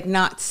still, it's like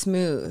not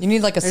smooth. You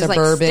need like a There's,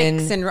 suburban,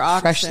 sticks and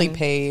rocks freshly and-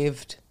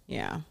 paved.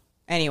 Yeah.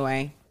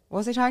 Anyway, what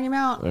was I talking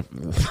about?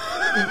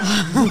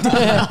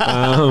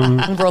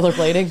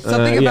 Rollerblading.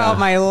 Something yeah. about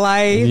my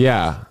life.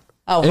 Yeah.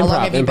 Oh, how long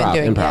have you been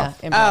doing? improv.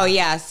 Yeah, improv. Oh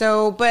yeah.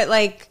 So, but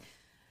like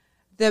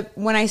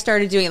when I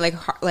started doing it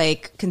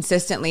like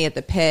consistently at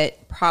the Pit,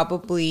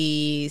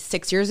 probably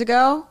 6 years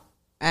ago.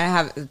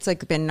 It's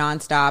like been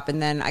nonstop.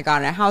 And then I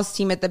got in a house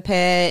team at the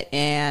Pit,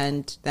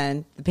 and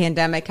then the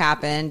pandemic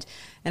happened,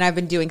 and I've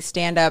been doing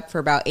stand up for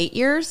about 8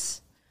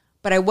 years,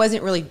 but I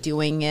wasn't really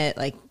doing it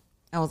like.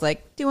 I was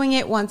like doing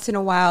it once in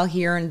a while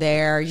here and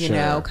there, you Sure.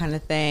 know, kind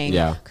of thing.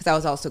 Yeah. Because I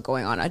was also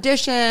going on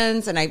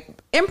auditions, and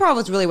improv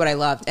was really what I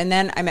loved. And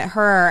then I met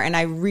her, and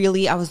I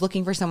was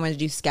looking for someone to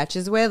do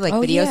sketches with, like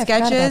Oh, video yeah, I forgot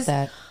about sketches.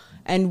 that.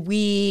 And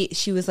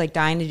she was like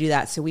dying to do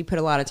that. So we put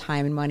a lot of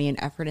time and money and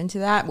effort into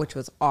that, which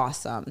was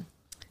awesome.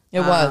 It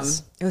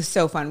was. It was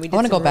so fun. We did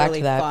wanna some go back really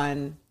to that.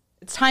 fun.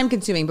 It's time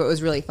consuming, but it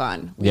was really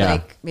fun. We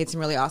Yeah. made some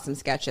really awesome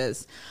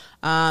sketches.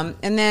 And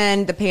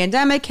then the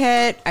pandemic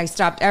hit. I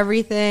stopped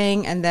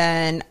everything, and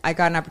then I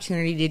got an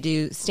opportunity to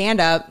do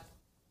stand up.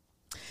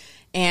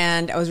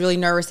 And I was really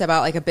nervous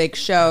about like a big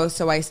show,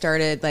 so I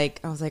started I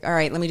was like, all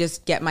right, let me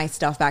just get my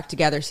stuff back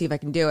together, see if I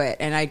can do it.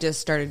 And I just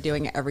started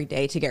doing it every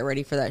day to get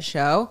ready for that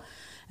show.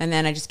 And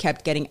then I just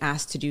kept getting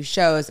asked to do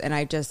shows, and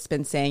I've just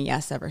been saying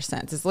yes ever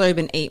since. It's literally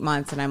been 8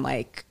 months, and I'm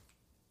like,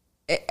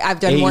 I've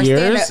done 8 more years?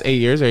 stand up. 8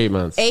 years or 8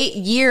 months? 8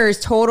 years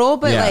total,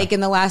 but Yeah. like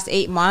in the last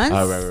 8 months,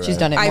 Oh, right. She's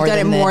done it I've more done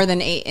than it more that.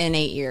 than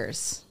 8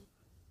 years.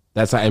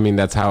 That's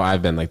how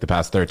I've been like the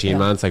past 13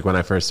 months. Like when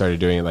I first started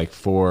doing it like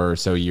 4 or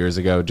so years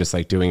ago, just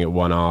like doing it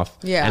one off.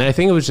 Yeah. And I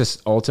think it was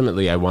just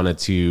ultimately I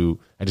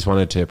just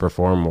wanted to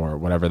perform more,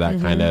 whatever that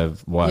kind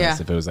of was. Yeah.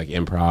 If it was like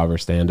improv or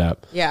stand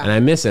up. Yeah. And I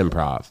miss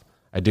improv.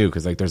 I do,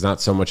 because like there's not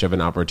so much of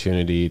an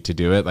opportunity to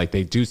do it. Like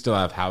they do still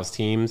have house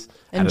teams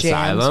And at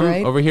jams, Asylum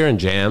right? over here in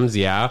jams,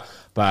 yeah.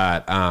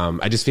 But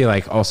I just feel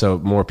like also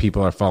more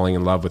people are falling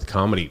in love with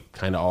comedy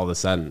kind of all of a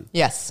sudden.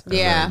 Yes.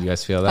 Yeah. You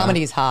guys feel that?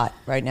 Comedy's hot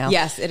right now.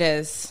 Yes, it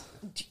is.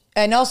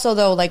 And also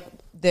though, like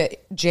the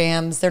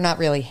jams, they're not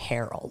really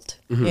Herald.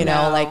 Mm-hmm. You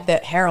know, No. like the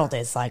Herald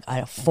is like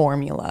a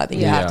formula that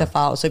you Yeah. have to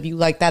follow. So if you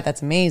like that,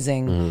 that's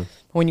amazing. But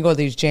when you go to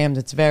these jams,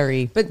 it's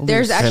very But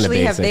there's loose.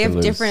 actually basic they have and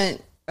loose.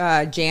 different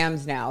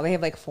jams now. They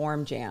have like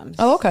form jams.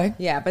 Oh, okay.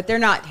 Yeah, but they're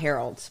not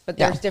Heralds. But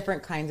Yeah. there's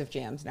different kinds of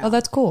jams now. Oh,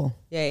 that's cool.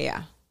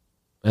 yeah.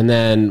 And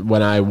then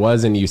when I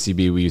was in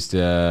UCB, we used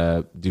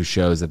to do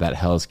shows at that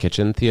Hell's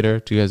Kitchen theater.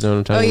 Do you guys know what I'm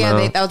Oh talking yeah,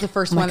 about? that was the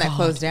first one that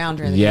closed down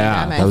during the Yeah,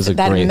 pandemic. that was a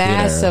That great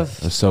massive-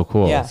 theater. It was so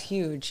cool. Yeah. It's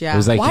huge. Yeah. It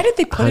was like Why did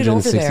they put it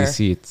over 160 there?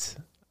 seats.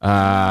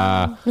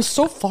 It was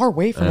so far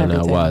away I from don't know.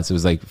 everything. It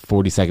was like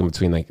 42nd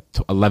between like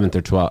 11th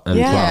or 12th and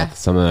Yeah. 12th,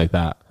 something like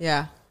that.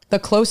 yeah. The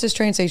closest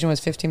train station was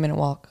 15-minute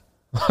walk.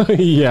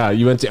 Yeah,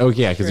 you went to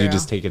because you True.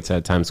 just take it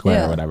to Times Square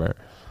Yeah. or whatever.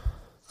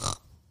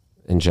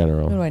 in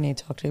general. What do I need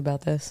to talk to you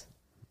about this?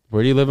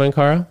 Where do you live,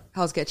 Ankara?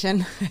 Hell's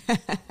Kitchen.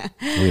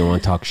 We don't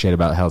want to talk shit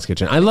about Hell's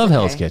Kitchen. I love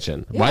Hell's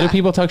Kitchen. Why do Yeah.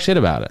 people talk shit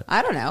about it?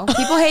 I don't know.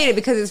 People hate it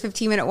because it's a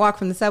 15-minute walk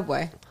from the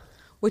subway,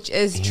 which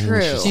is true.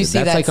 Do you see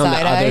That's that like on the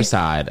side eye? other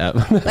side.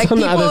 That's Like on people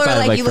the other are side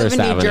of, like, you live First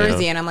in New Avenue.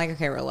 Jersey, and I'm like,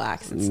 okay,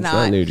 relax. It's not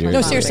not New Jersey. No,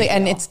 No, seriously,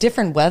 and it's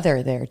different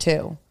weather there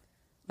too.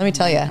 Let me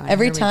tell you,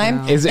 every here we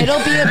time go. Is it-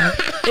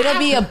 it'll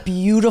be a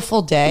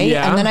beautiful day,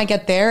 Yeah. and then I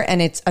get there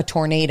and it's a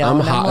tornado. I'm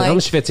and hot. I'm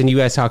schwitzing. You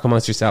guys talk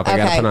amongst yourself. I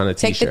gotta put on a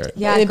take the- t-shirt.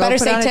 Yeah, it go better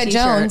put say on a Ted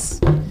t-shirt. Jones.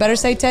 Better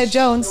say Ted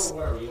Jones.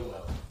 Oh,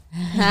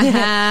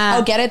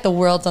 get it? The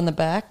world's on the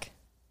back.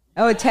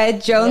 Oh,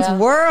 Ted Jones Yeah.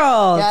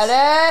 World. Got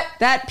it?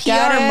 That PR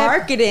Got it.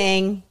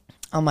 marketing.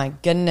 Oh my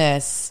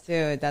goodness!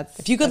 Dude, that's...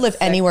 If you could live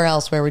anywhere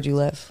else, where would you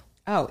live?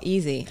 Oh,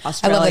 easy. I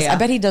Australia. love this. I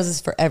bet he does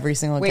this for every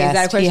single Wait, is guest.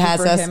 that a question he has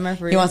for us. him or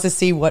for He you? wants to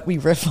see what we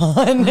riff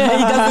on. He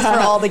does this for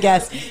all the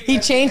guests. He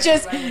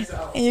changes.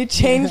 You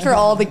change for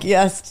all the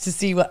guests to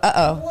see what.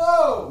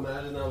 Whoa!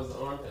 Imagine that was the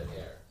armpit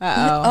hair.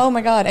 Uh-oh. Oh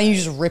my god! And you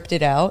just ripped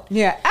it out.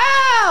 Yeah.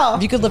 Ow!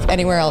 If you could live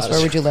anywhere else,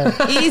 where would you live?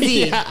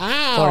 Easy.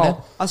 Florida.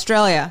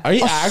 Australia. Are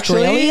you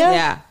Australia? actually?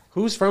 Yeah.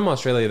 Who's from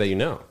Australia that you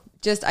know?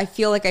 Just, I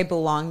feel like I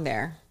belong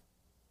there.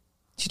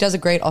 She does a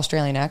great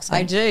Australian accent.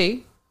 I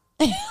do.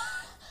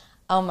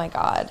 Oh my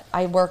god!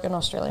 I work in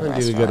Australian Do a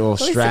restaurant. good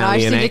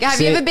Australian Have you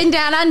accent. ever been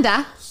down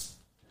under?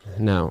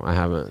 No, I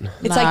haven't.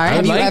 It's No. like, have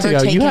I'd you like to ever go.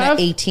 You taken have?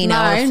 an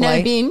 18-hour No, flight?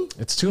 never been.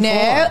 It's too No,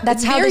 far.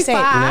 that's It's how they very say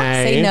far.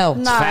 it. Say no.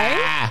 It's No.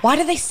 far. Why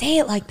do they say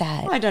it like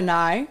that? I don't know.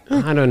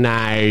 I don't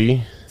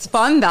know. It's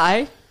fun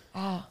though.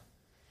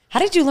 How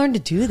did you learn to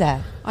do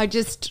that?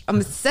 I'm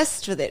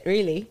obsessed with it,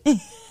 really.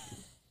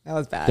 That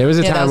was bad. There was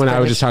a Yeah, that time was when I would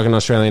British. just talk an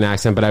Australian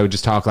accent, but I would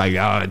just talk like,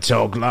 oh,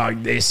 talk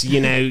like this,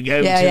 you know, go Yeah,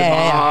 to the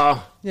yeah,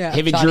 bar, yeah.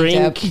 have a Johnny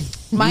drink.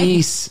 Depp. My-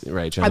 Yes.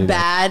 Right, A Johnny Depp.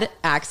 bad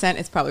accent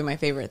is probably my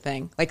favorite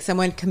thing. Like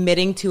someone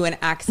committing to an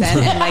accent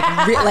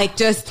and like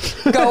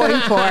just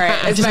going for it.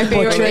 It's my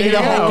favorite butchering thing.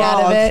 the heck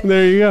out of it.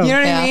 There you go. You know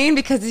what Yeah. I mean?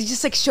 Because it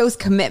just like shows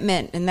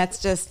commitment, and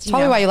that's just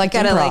Probably why you like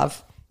gotta, improv.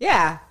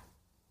 yeah,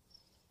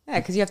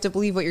 because you have to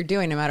believe what you're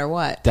doing no matter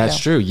what. That's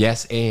true.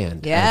 Yes,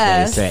 and.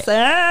 Yes, As they say.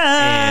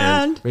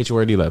 and Rachel,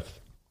 where do you live?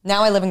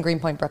 Now I live in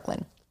Greenpoint,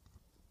 Brooklyn.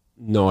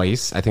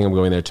 Nice. I think I'm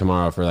going there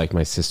tomorrow for like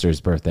my sister's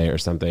birthday or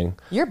something.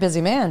 You're a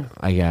busy man.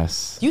 I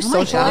guess. You my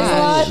socialize a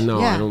gosh. lot? No,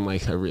 Yeah. I don't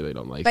like. I really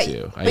don't like But-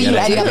 to. but you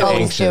end up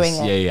always doing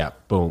it. Yeah, yeah.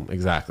 Boom.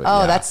 Exactly.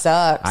 Oh, yeah. that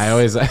sucks. I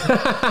always.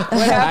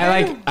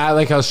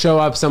 I'll show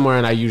up somewhere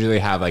and I usually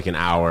have like an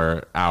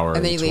hour And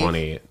and then you leave.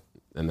 20,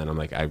 and then I'm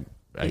like, I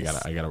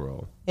gotta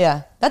roll.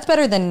 Yeah, that's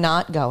better than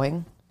not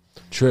going.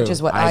 True. Which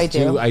is what I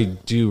do. I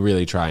do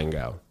really try and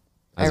go.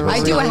 As I opposed I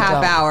to- do a really half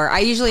don't. hour. I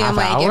usually am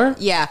Half like, hour?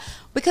 yeah,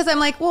 because I'm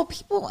like, well,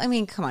 people. I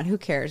mean, come on, who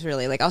cares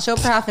really? Like, I'll show up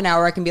for half an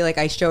hour. I can be like,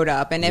 I showed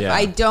up, and if Yeah.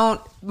 I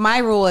don't, my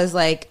rule is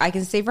like, I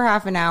can stay for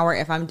half an hour.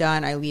 If I'm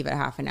done, I leave at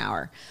half an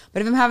hour.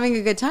 But if I'm having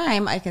a good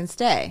time, I can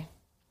stay.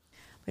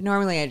 But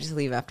normally, I just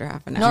leave after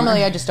half an hour.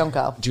 Normally, I just don't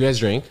go. Do you guys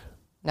drink?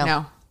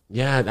 no.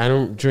 Yeah, I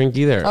don't drink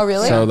either. Oh,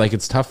 really? So like,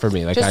 it's tough for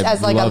me. Like, Just I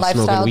as like a love smoking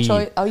lifestyle weed.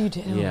 choice. Oh, you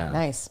do? Yeah.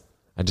 Nice.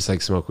 I just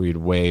like smoke weed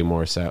way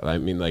more so. I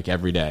mean, like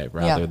every day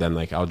rather Yeah. than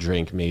like I'll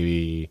drink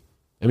maybe.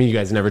 I mean, you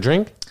guys never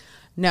drink?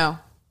 No.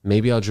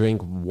 Maybe I'll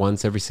drink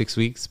once every 6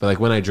 weeks. But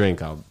like when I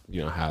drink, I'll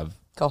have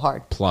Go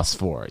hard.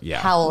 +4. Yeah.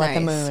 Howl at the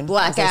Nice. moon.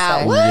 Blackout. as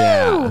they say. Woo!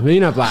 Yeah, maybe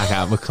not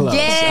blackout, but close.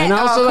 Yeah. And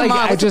also, Oh, like, come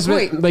on. I've What's just the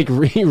been point? like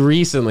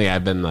recently,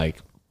 I've been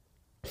like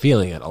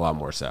feeling it a lot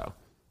more so,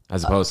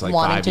 as opposed to like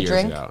wanting 5 to years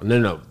drink? ago.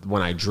 No,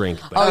 when I drink.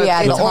 Like, Oh, yeah.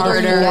 It's The older harder.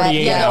 you get.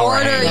 48 Yeah, The hour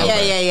order,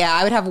 hangover. yeah.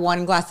 I would have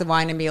one glass of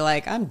wine and be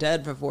like, I'm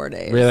dead for 4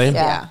 days. Really? Yeah.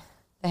 Yeah.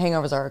 The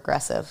hangovers are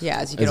aggressive. Yeah,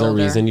 as you get Is there a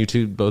older. reason you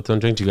two both don't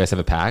drink? Do you guys have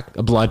a pack?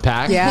 A blood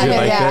pack? Yeah. You're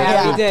like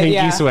Yeah, the we did, pinky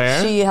yeah.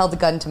 swear? She held the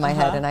gun to my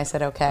head, and I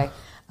said, "Okay."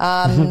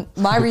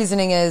 My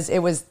reasoning is it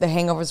was the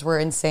hangovers were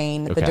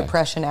insane. The Okay.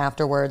 depression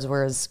afterwards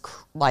was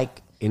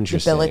like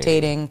Interesting.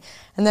 debilitating,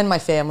 and then my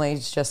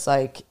family's just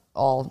like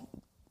all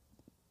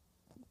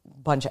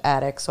bunch of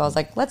addicts. So I was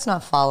like, let's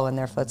not follow in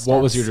their footsteps.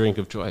 What was your drink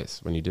of choice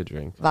when you did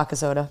drink? Vodka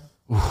soda.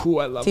 Ooh,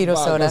 I love Tito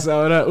vodka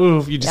soda.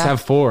 Ooh, you just Yeah.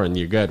 have 4 and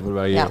you're good. What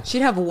about you? Yeah.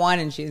 She'd have one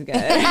and she's good. Oh,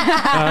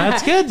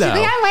 that's good though.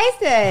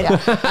 I'm wasted.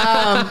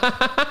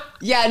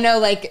 Yeah, no,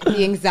 like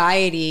the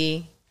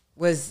anxiety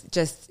was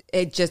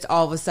just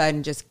all of a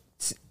sudden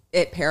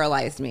it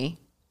paralyzed me.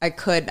 I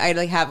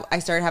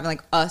started having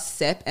like a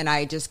sip and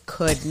I just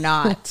could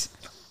not.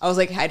 I was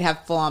like, I'd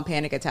have full on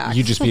panic attacks.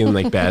 You just be in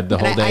like bed the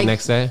whole And day I-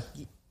 next day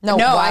no,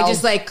 I wild.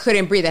 just like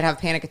couldn't breathe. I'd have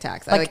panic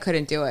attacks. I like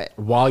couldn't do it.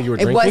 while you were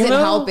It drinking. wasn't though?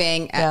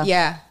 helping. Yeah.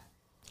 Yeah.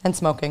 and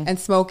smoking. And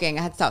smoking.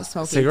 I had stopped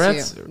smoking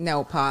Cigarettes? too.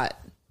 No, pot.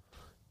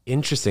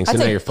 Interesting. So I'd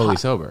now say you're fully pot.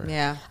 sober.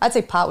 Yeah. I'd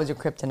say pot was your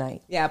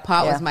kryptonite. Yeah,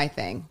 pot Yeah. was my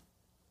thing.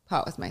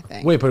 Pot was my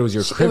thing. Wait, but it was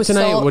your It was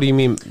kryptonite? so- What do you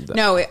mean?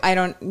 No, I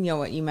don't know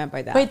what you meant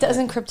by that. Wait,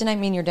 doesn't kryptonite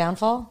mean your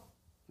downfall?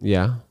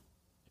 Yeah.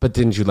 But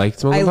didn't you like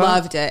smoking I pot?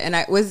 loved it, and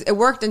it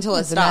worked until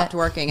it stopped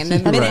working, and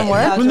then the minute Right.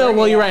 Well, no,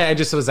 well, you're right. I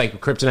just was like,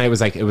 kryptonite was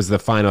like, it was the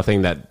final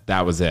thing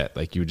that was it.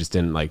 Like, you just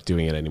didn't like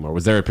doing it anymore.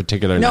 Was there a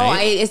particular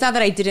night? It's not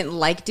that I didn't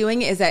like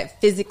doing it. It's that it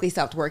physically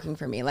stopped working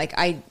for me. Like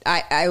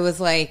I was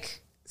like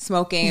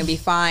smoking and be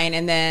fine,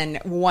 and then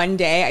one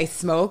day I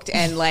smoked,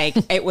 and like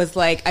it was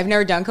like I've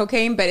never done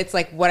cocaine, but it's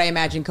like what I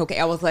imagined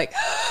cocaine. I was like,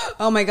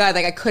 oh my god,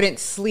 like I couldn't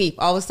sleep.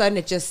 All of a sudden,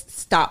 it just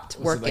stopped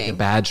Was it working. like a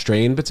bad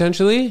strain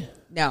potentially?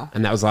 No.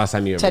 And that was the last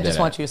time you ever Ted did just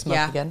it. wants you to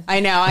smoke again. I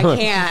know. I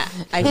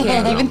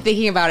can't. Even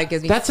thinking about it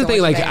gives me. That's so the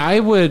thing. much Like,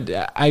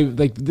 pain. I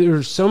like.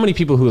 There's so many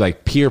people who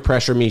like peer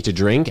pressure me to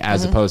drink,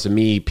 as Mm-hmm. opposed to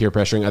me peer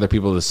pressuring other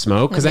people to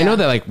smoke. Because I know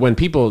that like when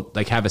people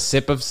like have a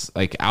sip of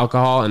like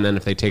alcohol, and then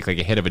if they take like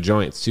a hit of a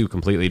joint, it's two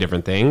completely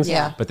different things.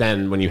 Yeah. But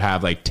then when you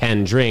have like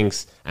 10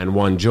 drinks and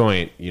one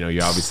joint, you know,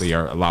 you obviously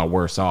are a lot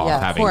worse off Yeah,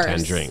 of having course.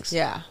 10 drinks.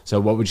 Yeah. So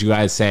what would you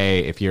guys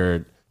say if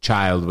your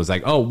child was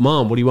like, "Oh,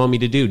 mom, what do you want me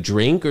to do?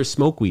 Drink or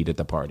smoke weed at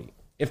the party?"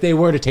 If they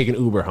were to take an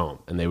Uber home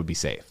and they would be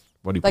safe,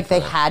 what do you Like they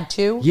prefer? had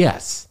to.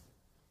 Yes,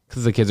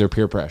 because the kids are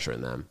peer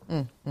pressuring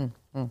them.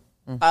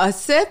 A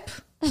sip.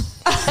 No,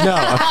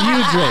 a few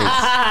drinks.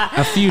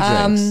 A few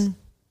drinks.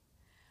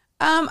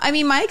 I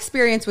mean, my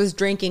experience was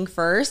drinking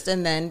first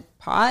and then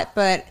pot,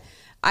 but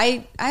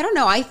I don't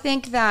know. I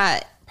think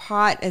that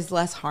pot is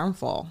less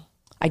harmful.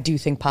 I do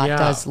think pot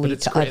does but lead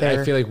it's to great.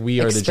 other I feel like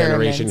we are the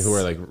generation experiments. who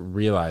are like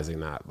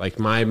realizing that. Like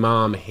my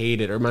mom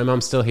hated, or my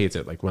mom still hates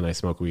it. Like when I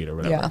smoke weed or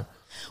whatever. Yeah.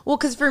 Well,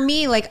 because for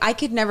me, like I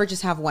could never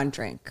just have one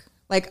drink.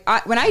 Like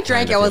when I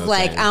drank, kinda I was feel the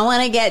like, same. I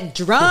want to get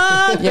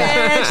drunk,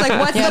 bitch. Like,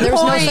 what's Yeah, the there's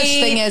no point? such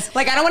thing as-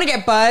 like, I don't want to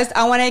get buzzed.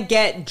 I want to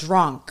get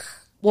drunk.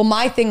 Well,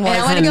 my thing was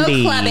And I want to go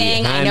Honey,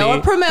 clubbing. I know a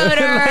honey.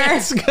 promoter.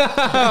 Let's go.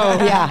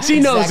 yeah, She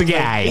knows a exactly.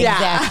 guy.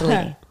 Yeah.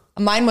 Exactly.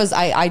 Mine was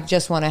I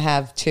just want to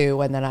have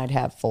 2 and then I'd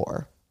have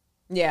 4.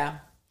 Yeah.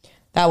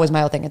 That was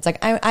my whole thing. It's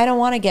like I don't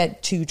want to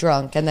get too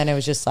drunk, and then it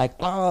was just like,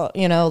 oh,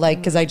 you know,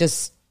 like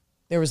because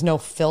there was no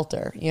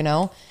filter, you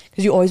know,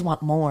 because you always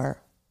want more.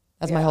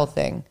 That's my whole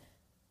thing.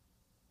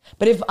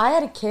 But if I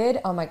had a kid,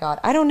 oh my god,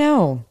 I don't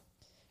know,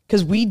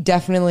 because we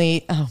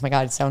definitely, oh my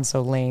god, it sounds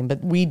so lame,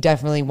 but we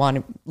definitely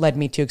led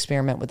me to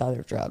experiment with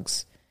other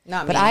drugs.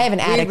 Not But me. I have an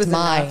Weed addict was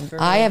enough mind.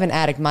 for I me. have an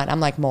addict mind. I'm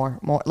like more,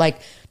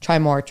 like try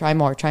more.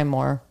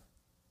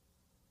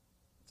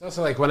 It's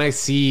also like when I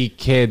see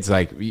kids,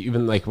 like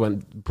even like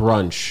when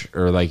brunch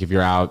or like if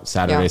you're out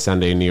Saturday, Yeah.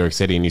 Sunday in New York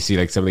City and you see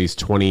like some of these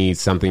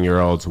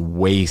 20-something-year-olds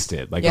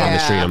wasted like on the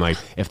street. I'm like,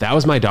 if that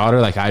was my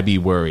daughter, like I'd be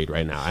worried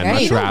right now. I'd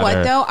much You know rather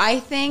what though? I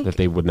think that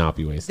they would not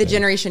be wasted. the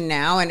generation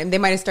now, and they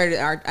might have started.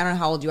 I don't know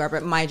how old you are,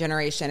 but my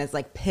generation is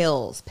like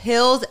pills,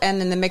 and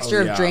then the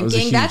mixture Oh, yeah. of It was a drinking.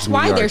 huge That's New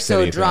why York they're so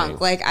City drunk. thing.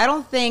 Like I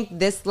don't think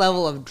this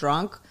level of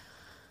drunk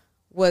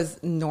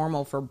was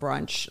normal for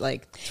brunch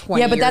like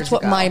 20 Yeah, but years that's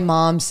what ago. my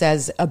mom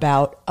says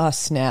about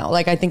us now.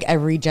 Like, I think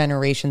every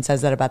generation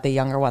says that about the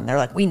younger one. They're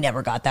like, we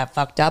never got that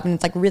fucked up. And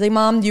it's like, really,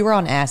 mom? You were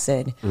on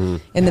acid in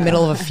the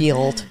middle of a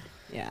field,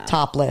 Yeah.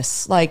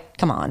 topless. Like,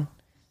 come on.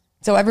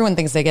 So everyone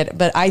thinks they get it.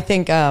 But I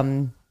think,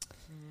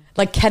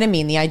 like,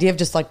 ketamine, the idea of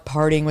just, like,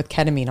 partying with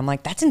ketamine, I'm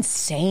like, that's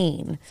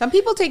insane. Some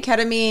people take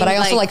ketamine, But I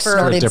also, like, for For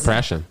started-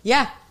 depression.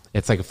 Yeah,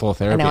 It's like a full I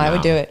therapy. know, I would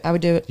now. do it. I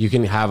would do it. You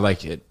can have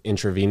like it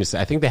intravenous.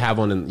 I think they have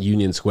one in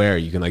Union Square.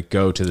 You can like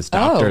go to this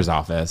Oh. doctor's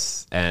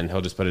office and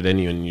he'll just put it in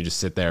you and you just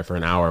sit there for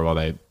an hour while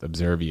they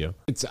observe you.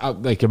 It's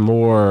like a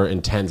more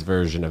intense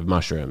version of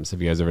mushrooms.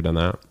 Have you guys ever done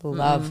that?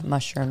 Love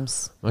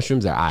mushrooms.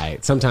 Mushrooms are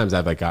sometimes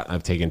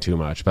I've taken too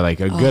much, but like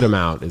a good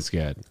amount is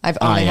good. I've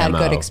only had IMO.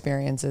 good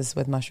experiences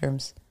with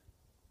mushrooms.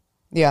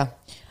 Yeah.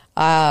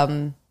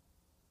 I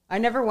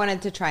never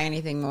wanted to try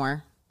anything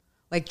more.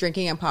 Like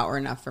drinking and pot were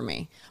enough for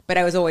me, but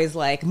I was always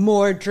like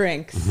more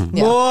drinks,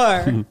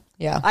 more.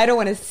 Yeah. I don't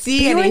want to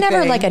see You were anything.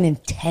 never like an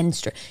intense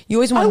drink. You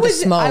always wanted to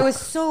smoke. I was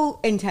so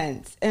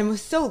intense and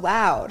was so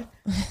loud.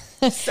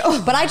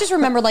 But I just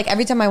remember, like,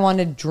 every time I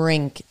wanted to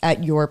drink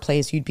at your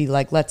place, you'd be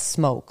like, let's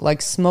smoke. Like,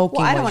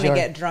 smoking Well, I don't was want to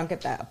your... get drunk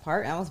at that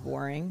apartment. That was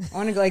boring. I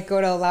want to like go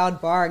to a loud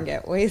bar and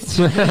get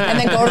wasted. And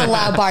then go to a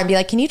loud bar and be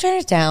like, can you turn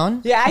it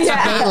down? Yeah,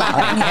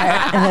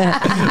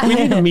 yeah. We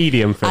need a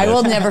medium for I this.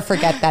 will never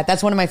forget that.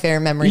 That's one of my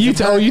favorite memories. You of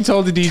her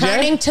told the DJ.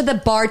 turning to the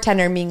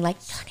bartender and being like,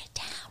 turn it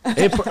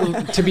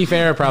down. To be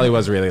fair, it probably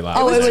was really loud.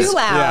 Oh, It was too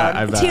loud.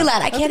 Yeah, I bet. Too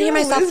loud. I can't hear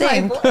myself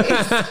sing.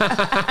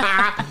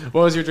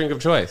 What was your drink of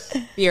choice?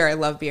 Beer. I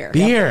love beer.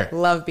 Beer.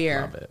 Love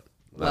beer.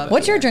 Love it.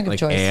 What's your drink of Like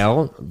choice?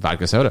 ale,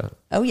 vodka soda.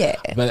 Oh, yeah.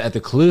 But at the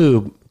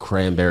club,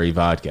 cranberry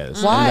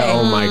vodkas. Why? And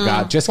oh my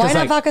god! Just Why because not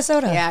like, vodka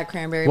soda? Yeah,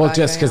 cranberry. well,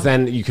 vodka, just because yeah.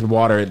 then you can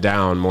water it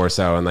down more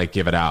so and like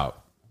give it out.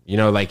 You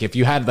know, like if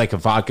you had like a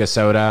vodka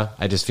soda,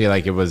 I just feel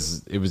like it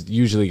was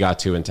usually got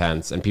too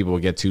intense and people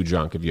would get too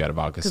drunk if you had a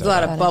vodka There's soda. a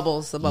lot of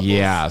bubbles. The bubbles.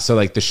 Yeah, so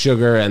like the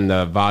sugar and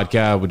the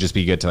vodka would just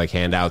be good to like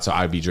hand out. So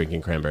I'd be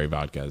drinking cranberry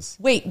vodkas.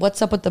 Wait,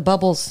 what's up with the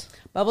bubbles?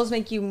 Bubbles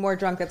make you more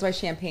drunk. That's why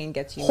champagne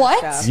gets you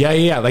What? messed up.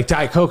 Yeah. Like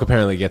Diet Coke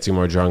apparently gets you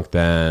more drunk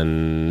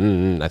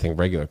than I think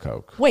regular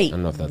Coke. Wait, I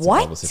don't know if that's what?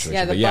 a bubble situation,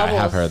 Yeah, the but yeah, I have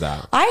bubbles. heard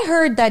that. I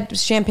heard that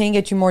champagne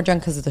gets you more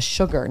drunk because of the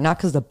sugar, not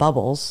because of the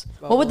bubbles.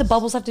 What would the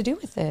bubbles have to do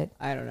with it?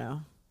 I don't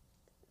know.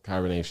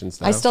 Carbonation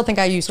stuff. I still think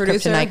I used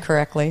Producer? kryptonite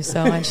correctly,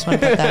 so I just want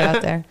to put that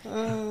out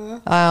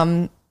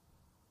there.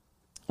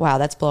 Wow,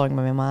 that's blowing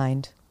my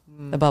mind.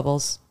 The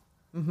bubbles.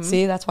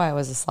 See, that's why I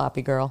was a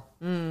sloppy girl.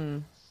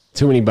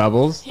 Too many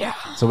bubbles. Yeah.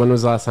 So when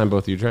was the last time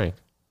both of you drank?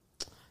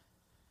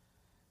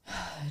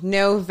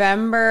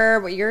 November.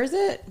 What year is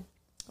it?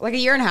 Like a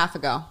year and a half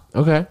ago.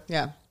 Okay.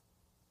 Yeah.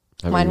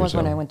 Mine was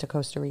when I went to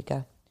Costa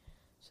Rica.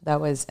 So that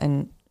was,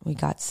 and we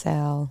got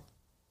Sal,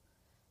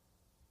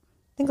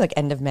 I think like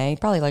end of May,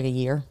 probably like a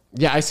year.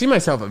 Yeah, I see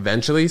myself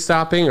eventually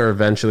stopping or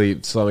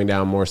eventually slowing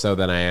down more so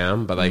than I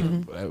am. But like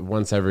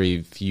once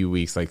every few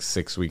weeks, like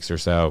 6 weeks or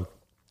so,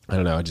 I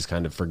don't know. I just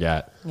kind of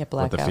forget You what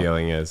the black out.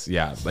 feeling is.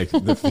 Yeah, like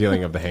the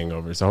feeling of the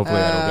hangover. So hopefully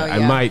I don't get.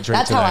 yeah. I might drink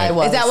That's how tonight. I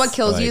was. Is that what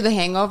kills Like- you? The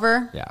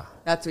hangover? Yeah.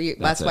 That's what you.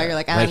 That's why it. you're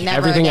like, like never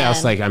everything again.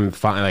 else. Like I'm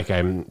fine. Like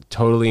I'm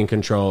totally in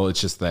control. It's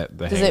just that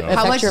the Does it hangover. How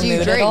affect much your do you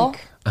mood at all?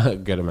 drink? A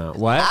good amount.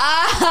 What?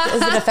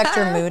 Does it affect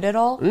your mood at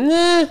all?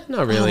 Nah,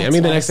 not really. I that's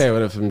mean, the nice. next day I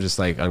would have been just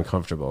like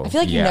uncomfortable. I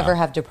feel like you Yeah. never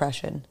have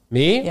depression.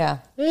 Me? Yeah.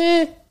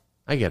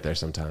 I get there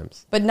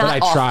sometimes, But not I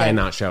try often. and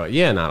not show it.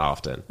 Yeah, not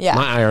often. Yeah.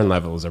 My iron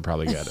levels are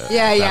probably good.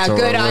 Yeah, That's what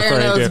good we're iron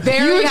referring levels. to.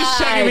 Very You were high. just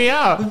checking me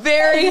out.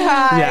 Very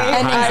high. Yeah,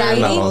 And high iron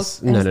anxiety?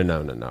 levels.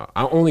 No.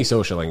 Only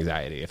social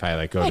anxiety. If I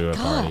like go My to a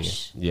party,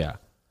 gosh. yeah.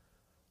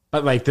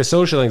 But like the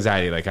social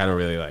anxiety, like I don't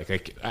really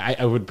like.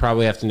 I would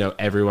probably have to know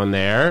everyone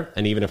there,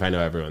 and even if I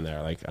know everyone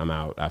there, like I'm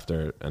out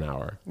after an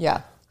hour.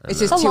 Yeah. It's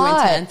just It's a too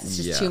lot. intense. It's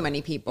just Yeah. too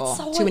many people. It's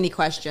so Too many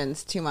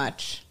questions. Too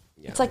much.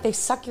 It's like they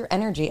suck your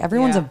energy.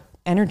 Everyone's Yeah. a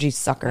energy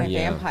sucker.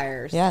 Yeah.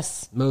 Vampires.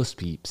 Yes. Most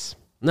peeps.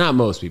 Not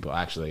most people,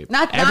 actually.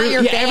 Not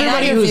your fans,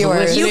 everybody your who's viewers.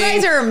 listening You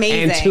guys are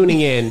amazing. and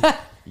tuning in.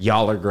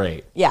 Y'all are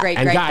great. Yeah. Great,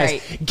 And great,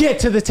 guys, great. get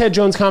to the Ted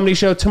Jones Comedy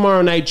Show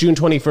tomorrow night, June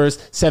 21st,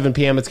 7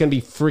 p.m. It's going to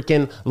be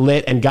freaking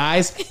lit. And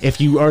guys, if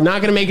you are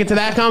not going to make it to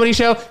that comedy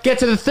show, get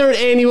to the 3rd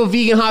annual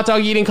Vegan Hot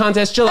Dog Eating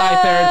Contest, July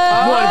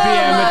 3rd, 1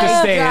 p.m. at the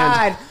My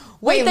stand. God.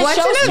 Wait, the what's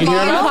show's in a You hear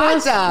vegan about hot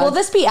this? dog? Will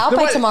this be out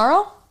by what-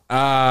 tomorrow?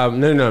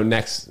 No,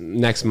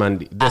 next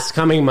Monday. This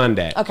coming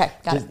Monday. Okay,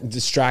 got it.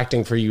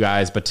 Distracting for you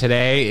guys, but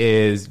today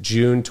is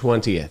June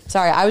 20th.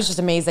 Sorry, I was just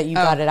amazed that you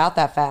Oh. got it out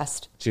that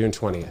fast. June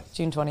 20th.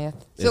 June 20th.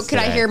 So is can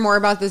I today. hear more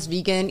about this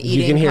vegan eating?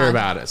 You can hear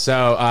about it.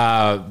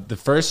 So the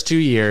first 2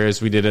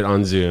 years we did it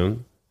on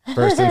Zoom,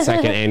 first and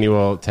second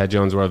annual Ted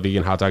Jones World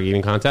Vegan Hot Dog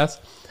Eating Contest.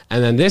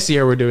 And then this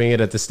year we're doing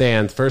it at the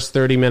stand. First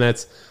 30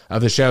 minutes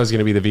of the show is going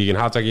to be the Vegan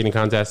Hot Dog Eating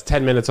Contest.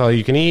 10 minutes all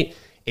you can eat,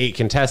 8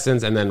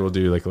 contestants, and then we'll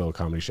do like a little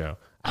comedy show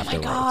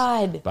afterwards.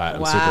 God. But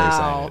I'm super Wow.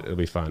 excited. It'll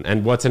be fun.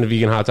 And what's in a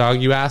vegan hot dog,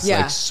 you asked?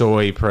 Yeah. Like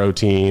soy,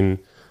 protein,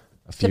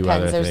 a few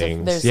Depends. other There's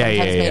things. there's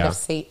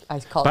sometimes made of I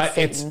call But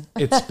it it's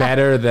Satan.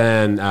 better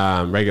than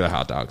regular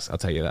hot dogs. I'll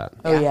tell you that.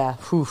 Oh yeah.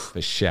 Whew. For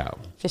show.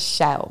 Fish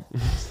show.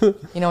 You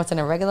know what's in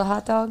a regular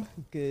hot dog?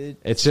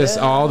 It's just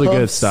all the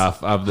good Hoofs.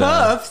 stuff of the.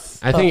 Hoofs.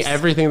 I think Hoofs.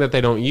 everything that they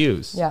don't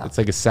use. Yeah. It's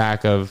like a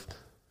sack of.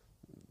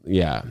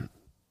 Yeah.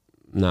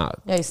 Not.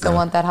 Yeah, you still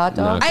want that hot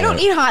dog? Not- I don't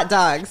eat hot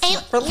dogs.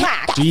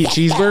 Relax. Do you eat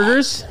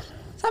cheeseburgers?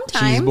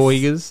 Sometimes.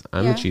 Cheeseburgers?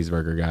 I'm Yeah. a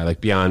cheeseburger guy. Like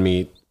Beyond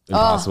Meat,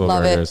 Impossible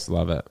love it. Burgers.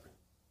 Love it.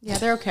 Yeah,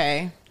 they're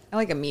okay. I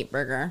like a meat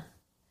burger.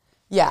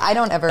 Yeah, I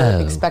don't ever Oh.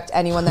 expect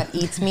anyone that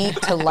eats meat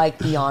to like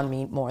Beyond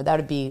Meat more. That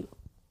would be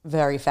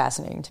very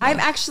fascinating to me.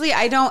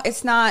 I don't,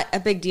 it's not a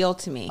big deal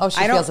to me. Oh,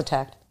 she I don't, feels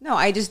attacked. No,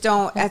 I just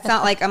don't, it's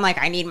not like, I'm like,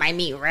 I need my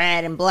meat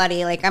red and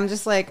bloody. Like, I'm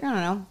just like, I don't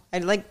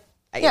know.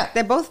 Yeah.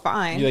 They're both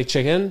fine. You like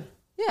chicken?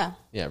 Yeah.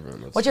 Yeah,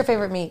 everyone loves What's your chicken.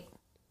 favorite meat?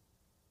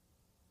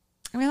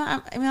 I'm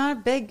not a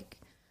big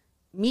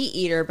meat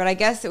eater, but I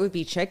guess it would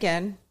be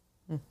chicken.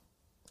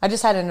 I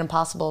just had an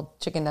Impossible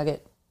chicken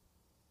nugget.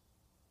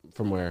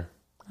 From where?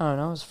 I don't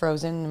know. It was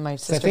frozen. And my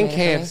sister I think made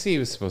it for me. KFC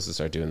was supposed to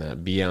start doing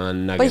that.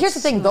 Beyond Nuggets. But here's the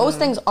thing: those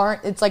things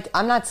aren't. It's like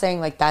I'm not saying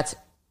like that's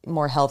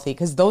more healthy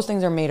because those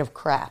things are made of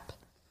crap.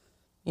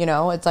 You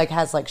know, it's like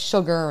has like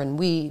sugar and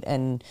wheat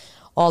and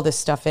all this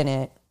stuff in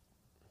it.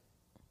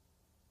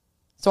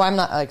 So I'm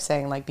not like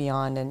saying like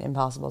Beyond and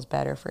Impossible is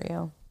better for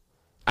you.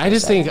 I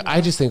just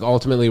think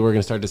ultimately we're going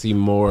to start to see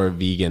more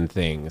vegan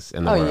things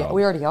in the Oh world. yeah,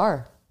 we already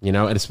are. You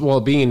know, and it's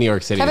being in New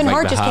York City. Kevin is like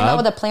Hart the just came out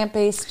hub. with a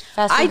plant-based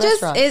fast food I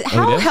just, restaurant.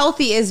 how did?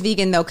 healthy is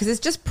vegan though? Because it's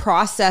just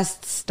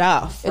processed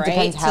stuff, It right?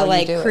 depends how to you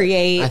like do it.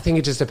 create. I think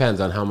it just depends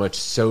on how much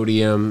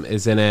sodium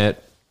is in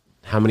it,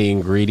 how many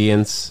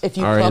ingredients if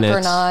you are cook in it,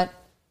 or not.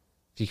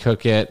 if you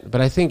cook it. But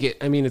I think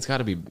it's got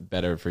to be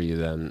better for you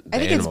than. I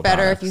think it's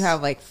better if you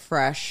have like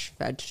fresh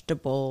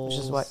vegetables.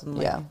 Which is what? and,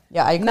 like,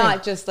 Yeah, I agree.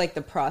 not just like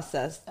the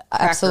processed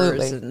Absolutely.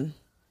 crackers and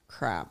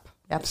crap.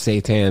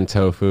 seitan,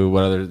 tofu.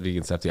 What other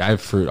vegan stuff do you? I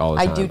have fruit all the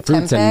I time. do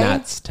Fruits tempeh. and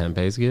nuts.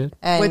 Tempeh's good.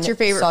 And What's your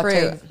favorite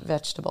sauteed fruit?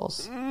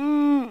 vegetables.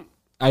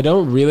 I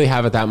don't really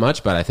have it that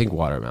much, but I think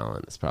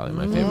watermelon is probably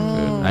my favorite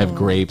food. I have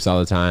grapes all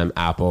the time,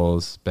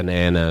 apples,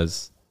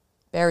 bananas,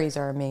 Berries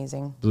are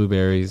amazing.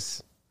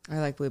 blueberries. I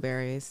like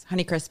blueberries.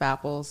 Honeycrisp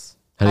apples.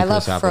 Honey I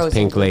love Crisp apples, frozen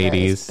pink blueberries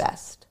ladies.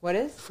 best. What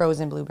is?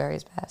 Frozen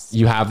blueberries best.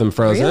 You have them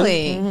frozen?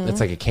 Really? It's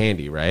like a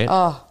candy, right?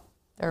 Oh,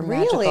 they're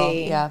magical.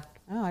 Really? Yeah.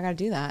 Oh, I got to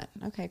do that.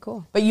 Okay,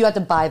 cool. But you have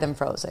to buy them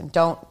frozen.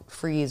 Don't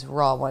freeze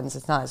raw ones.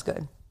 It's not as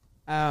good.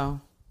 Oh.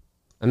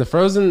 And the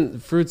frozen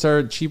fruits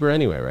are cheaper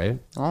anyway, right?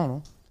 I don't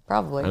know.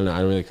 Probably. I don't know. I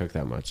don't really cook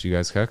that much. You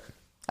guys cook?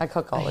 I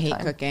cook all I the hate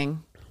time.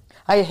 cooking.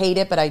 I hate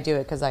it, but I do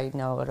it because I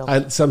know it'll.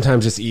 I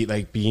sometimes just eat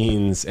like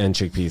beans and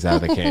chickpeas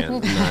out of the can.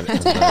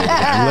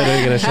 I'm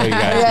literally going to show you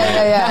guys.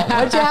 yeah.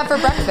 What'd you have for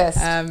breakfast?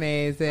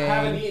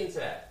 Amazing. eaten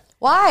today.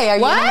 Why? Are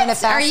you What? intermittent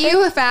Are fasting?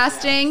 you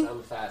fasting? I'm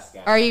a fast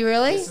guy. Are you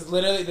really? This is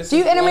literally this Do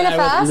you is what intermittent I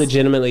would fast?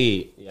 legitimately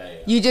eat. Yeah.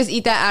 You just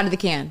eat that out of the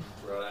can.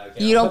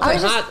 You don't put,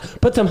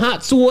 put put some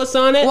hot sauce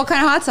on it. What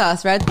kind of hot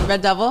sauce? Red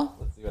Devil?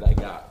 Let's see what I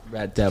got.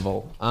 Red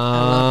Devil.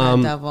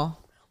 Red Devil.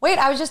 Wait,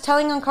 I was just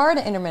telling Ankara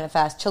to intermittent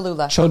fast.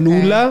 Cholula.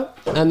 Cholula,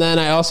 and then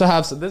I also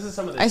have. So this is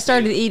some of the. I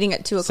started eating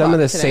at 2 o'clock some of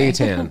the today.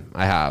 seitan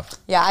I have.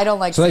 Yeah, I don't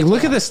like. So like,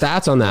 look at the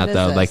stats on that is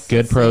though. this? Like good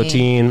Let's see.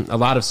 protein, a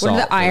lot of What salt.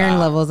 are the for iron that.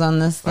 levels on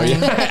this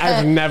thing?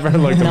 I've never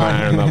looked at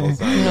my iron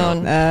levels.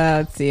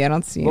 Let's see. I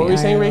don't see. What any were you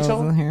saying, iron Rachel?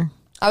 levels in here.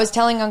 I was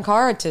telling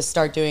Ankara to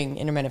start doing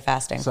intermittent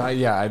fasting. So I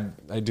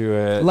do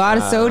it. A lot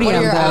of sodium. What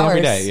are your though. hours?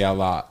 every day. Yeah, a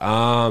lot.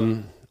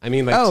 I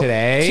mean, like Oh,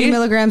 today. 2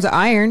 milligrams of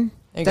iron.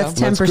 you That's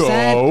go. 10%. Let's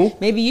go.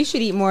 Maybe you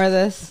should eat more of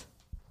this.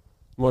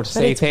 More it's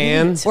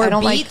seitan. wheat. Or I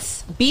don't like-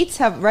 beets.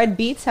 Red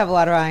beets have a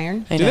lot of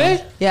iron. I Do know.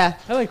 they? Yeah.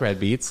 I like red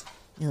beets.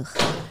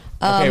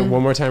 Okay,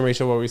 one more time,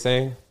 Rachel. What were we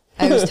saying?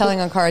 I was telling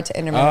Ankara to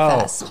intermittent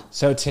fast.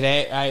 So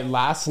today,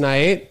 last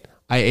night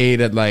I ate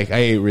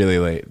really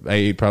late. I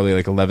ate probably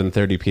like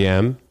 11:30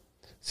 p.m.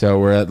 So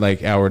we're at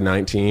like hour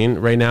 19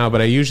 right now.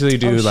 But I usually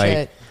do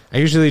shit.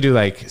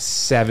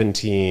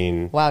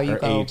 17. Wow, you or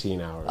go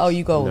 18 hours. Oh,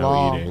 you go no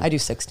long. eating. I do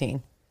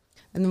 16.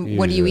 And then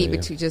what do you eat Usually.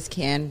 between just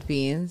canned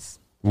beans?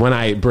 When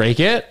I break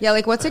it, Yeah,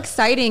 like what's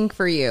exciting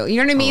for you? You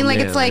know what I mean? Oh, like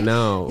man, it's like I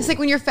know. it's like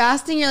when you're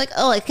fasting, you're like,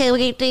 oh, I can't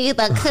wait to eat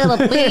that can of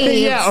beans.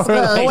 Yeah, or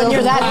like- When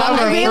you're that I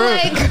hungry. mean,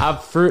 like, a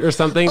fruit or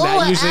something oh,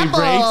 that usually apple.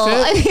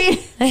 breaks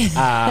it. I mean,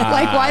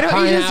 like, why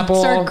don't you just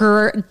pineapple.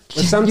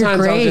 start your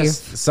grave?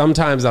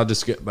 Sometimes I'll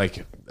just get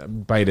like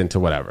bite into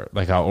whatever.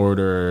 Like I'll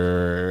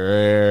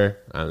order,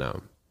 I don't know,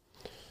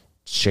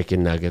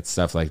 chicken nuggets,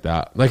 stuff like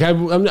that. Like I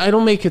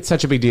don't make it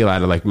such a big deal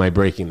out of like my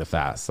breaking the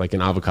fast, like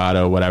an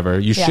avocado, whatever.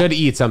 You Yeah. should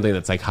eat something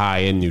that's like high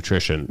in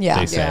nutrition. Yeah.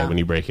 They say Yeah. when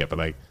you break it, but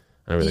like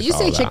I don't really Did you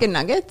follow say that. chicken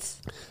nuggets?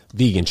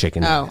 Vegan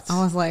chicken Oh, nuggets.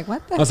 I was like,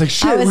 what the? I was like,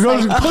 shit, I was we're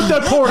going like- to put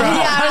that pork out.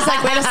 Yeah, I was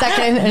like, wait a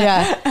second.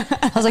 Yeah.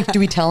 I was like, do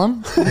we tell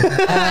him?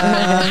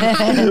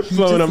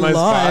 Blowing up my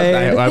spot.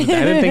 I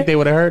didn't think they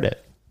would have heard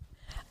it.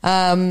 We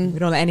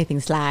don't let anything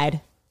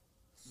slide.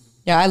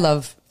 Yeah, I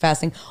love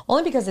fasting.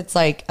 Only because it's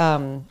like,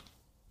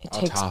 it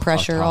takes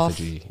pressure off.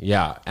 Autophagy.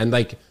 Yeah. And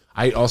like,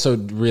 I also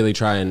really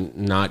try and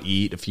not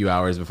eat a few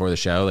hours before the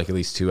show, like at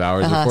least 2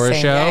 hours before a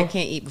same. show. Yeah, I Yeah,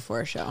 can't eat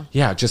before a show.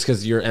 just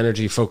because your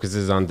energy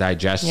focuses on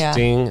digesting,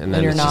 Yeah. and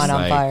then you're it's not just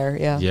on like- fire.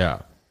 Yeah. Yeah.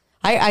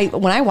 I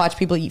when I watch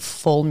people eat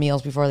full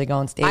meals before they go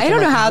on stage, I I'm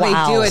don't know like, how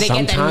wow. they do it. They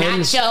get the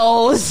Sometimes-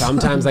 nachos.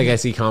 Sometimes, like I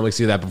see comics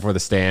do that before the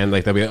stand.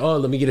 Like they'll be like, "Oh,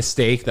 let me get a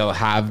steak." They'll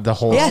have the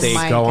whole Yes. steak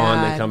My go on,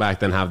 God. then come back,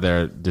 then have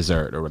their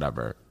dessert or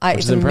whatever. It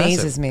which is impressive.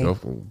 amazes me.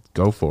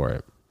 Go for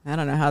it. I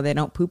don't know how they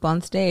don't poop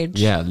on stage.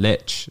 Yeah,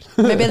 lich.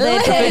 Maybe they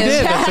do.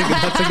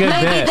 That's a good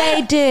bit.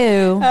 They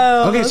do.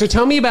 Okay, so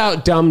tell me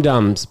about Dum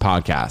Dum's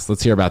podcast.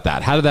 Let's hear about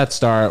that. How did that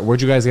start? Where'd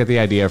you guys get the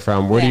idea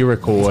from? Where do you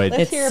record?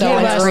 It's hear so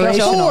about it,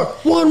 Rachel. inspirational.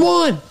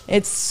 1-1.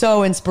 It's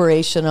so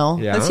inspirational.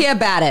 Yeah. Let's hear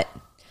about it,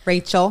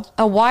 Rachel.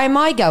 Why am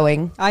I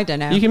going? I don't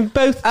know. You can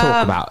both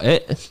talk about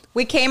it.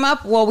 We came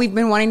up, well, we've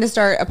been wanting to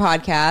start a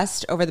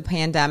podcast over the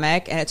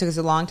pandemic, and it took us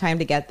a long time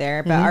to get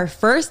there. But our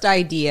first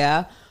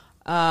idea,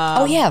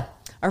 Oh yeah.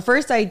 our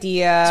first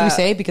idea, Should we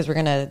say it because we're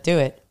gonna do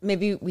it?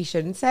 maybe we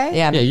shouldn't say?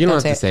 Yeah. Yeah, you don't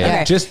have to say it.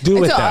 Okay. Just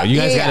do it, So, though. You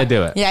guys yeah, got to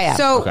do it. Yeah, yeah.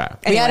 So Okay.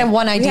 We had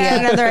one We idea.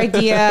 had another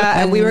idea,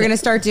 and we were going to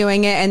start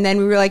doing it, and then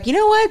we were like, you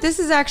know what? This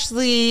is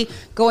actually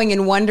going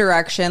in one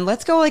direction.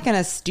 Let's go like in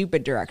a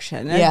stupid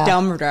direction, Yeah. a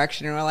dumb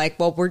direction. And we're like,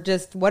 well, we're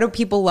just, what do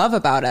people love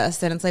about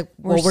us? And it's like,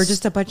 well, we're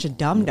just a bunch of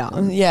dum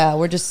dums. Yeah,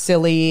 we're just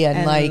silly and,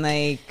 And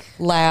like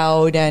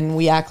loud, and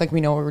we act like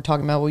we know what we're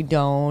talking about. We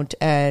don't,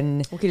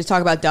 and we could just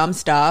talk about dumb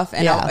stuff,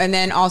 and Yeah. and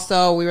then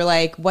also we were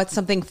like, what's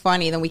something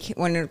funny? Then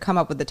when we come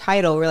up with the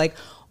title, we're like,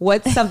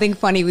 what's something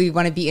funny we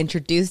want to be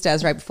introduced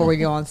as right before we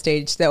go on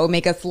stage that will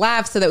make us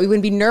laugh, so that we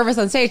wouldn't be nervous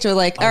on stage. So we're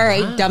like, all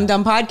right, Dum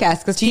Dum Podcast,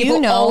 because Do you people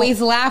know- always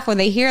laugh when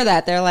they hear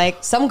that. They're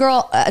like, some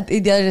girl the other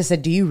day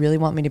said, "Do you really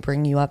want me to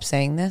bring you up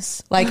saying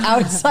this?" Like I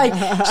was like,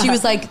 she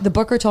was like, the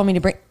booker told me to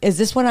bring. Is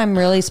this what I'm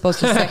really supposed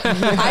to say?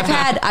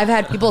 I've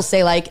had people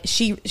say like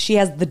she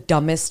has the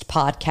dumbest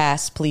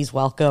podcast. Please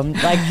welcome.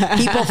 Like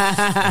people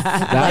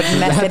like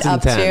mess it that's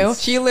up intense.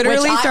 too. She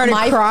literally started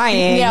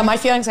crying. Yeah, my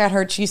feelings got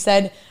hurt. She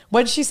said,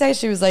 what did she say?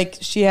 She was like,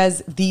 she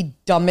has the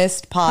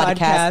dumbest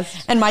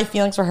podcast. And my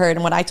feelings were hurt.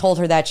 And when I told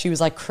her that, she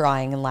was like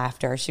crying in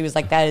laughter. She was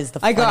like, that is the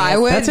I funniest. go, I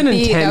would That's an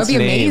be, that would intense be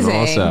name amazing.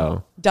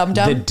 also. Dum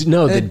Dum.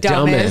 The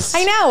dumbest.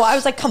 I know. I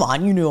was like, come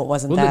on, you knew it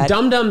wasn't Well, that. the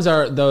Dum Dums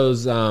are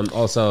those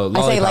also.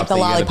 I say like the lollipops that you get at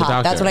lollipop.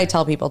 That's doctor. what I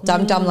tell people.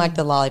 Dum Dum like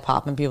the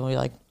lollipop, and people will be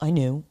like, I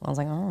knew. I was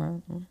like,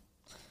 all right.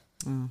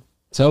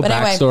 So But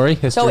anyway, backstory,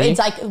 history. so it's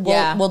like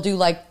Yeah. we'll do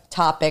like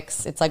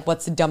topics. It's like,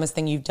 what's the dumbest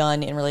thing you've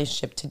done in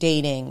relationship to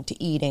dating,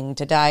 to eating,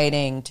 to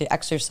dieting, to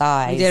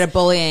exercise? We did a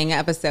bullying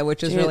episode,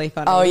 which was really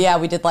funny. Oh yeah,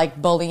 we did like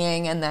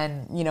bullying, and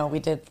then we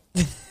did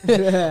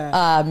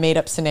made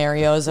up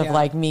scenarios of Yeah.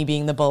 like me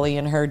being the bully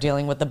and her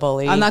dealing with the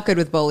bully. I'm not good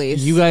with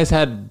bullies. you guys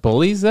had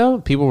bullies though.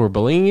 People were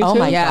bullying you. Oh too?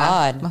 my yeah,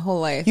 God. my whole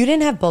life. You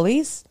didn't have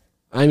bullies?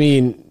 I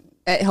mean,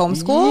 At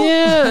homeschool?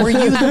 yeah. Were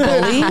you the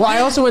bully? Well, I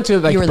also went to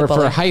like You were the for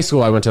bully. high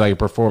school. I went to like a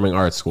performing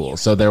arts school,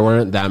 so there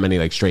weren't that many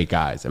like straight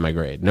guys in my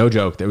grade. No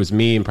joke. There was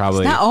me and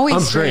probably. It's not always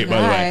I'm straight by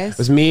the way. guys. It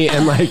was me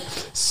and like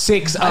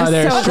 6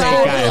 other so straight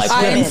glad- guys.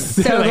 I'm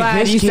so Like,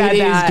 glad this you kid said is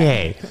that.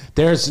 gay.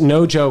 There's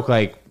no joke.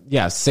 Like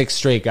 6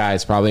 straight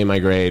guys probably in my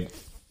grade.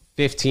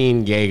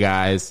 15 gay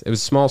guys. It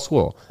was a small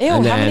school. Ew,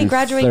 and how many then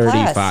graduate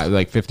 35, class?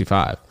 like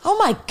 55. Oh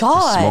my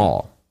God.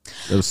 Small.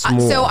 It was small.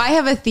 So I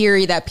have a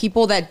theory that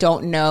people that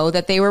don't know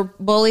that they were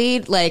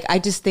bullied, like I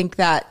just think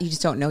that you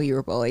just don't know you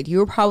were bullied. You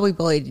were probably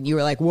bullied and you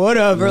were like,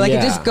 whatever. Like it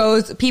Yeah. just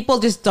goes, people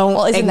just don't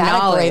Well, isn't that a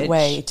acknowledge. great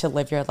way to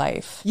live your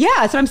life? Yeah,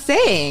 that's what I'm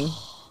saying.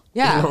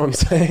 Yeah. You know what I'm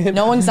saying?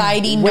 No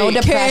anxiety, no Wait,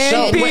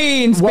 depression.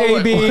 beans,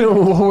 baby.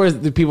 What were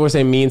the people were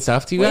saying mean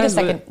stuff to you Wait a guys?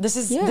 second. This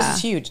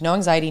is huge. No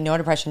anxiety, no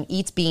depression.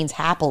 Eats beans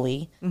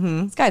happily.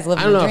 This guy's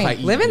living I don't the know dream. if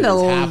I eat Living the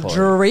beans little happily.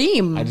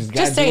 dream. I just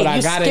gotta Just do say what it. I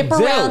You gotta skip do.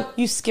 around.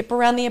 You skip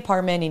around the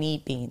apartment and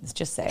eat beans.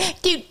 Just say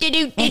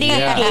it.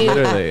 Yeah,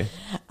 literally.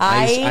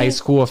 Ice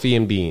coffee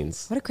and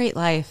beans. What a great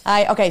life.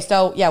 Okay,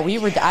 so yeah,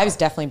 I was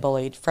definitely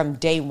bullied from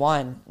day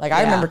one. Like I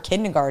Yeah. remember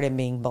kindergarten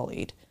being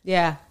bullied.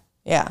 Yeah.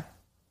 Yeah.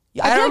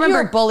 I, don't feel like you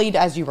remember- were bullied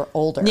as you were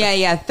older.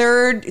 Yeah.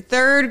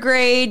 Third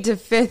grade to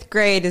 5th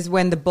grade is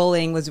when the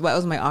bullying was. What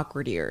was my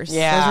awkward years?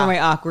 Yeah. Those were my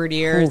awkward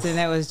years, and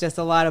it was just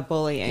a lot of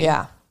bullying.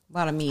 Yeah. a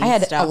lot of mean. I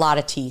had stuff. a lot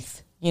of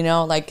teeth.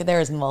 Like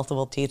there's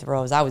multiple teeth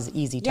rows. I was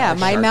easy to Yeah,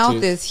 my Shark mouth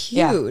tooth. is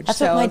Yeah, huge. that's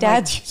so what my like,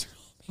 dad's used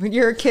when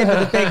you're a kid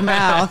with a big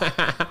mouth,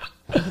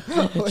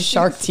 to-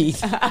 shark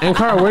teeth. And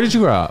Cara, where did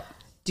you grow up?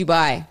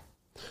 Dubai.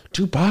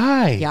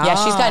 Dubai. Yeah,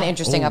 she's got an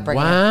interesting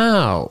upbringing.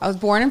 Wow. I was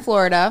born in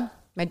Florida.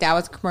 My dad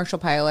was a commercial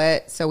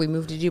pilot, so we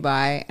moved to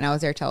Dubai, and I was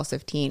there till I was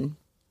 15.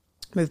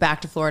 Moved back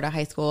to Florida,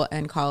 high school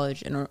and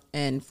college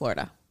in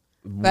Florida.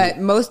 But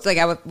most, like,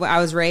 I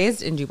was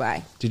raised in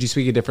Dubai. Did you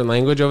speak a different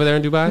language over there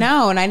in Dubai?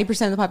 No,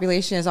 90% of the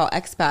population is all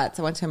expats.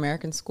 I went to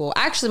American school.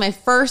 Actually, my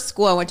first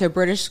school, I went to a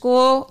British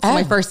school. So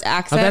my first Oh,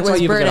 accent that's why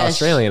was you have a British. good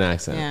Australian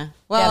accent. Yeah. Yeah,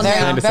 Well, very,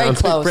 no. Kinda very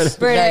sounds like close. British.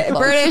 Very close.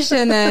 British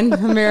and then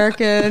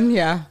American.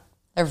 Yeah.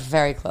 They're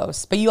very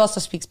close. But you also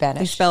speak I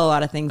Spanish. spell a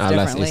lot of things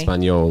Hablas differently.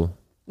 español.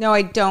 No,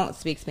 I don't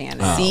speak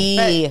Spanish.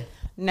 Sí. But-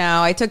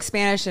 no, I took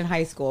Spanish in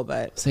high school,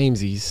 but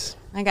Samesies.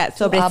 I got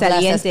Tú hablas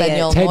sobresaliente.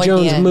 español. Ted Muy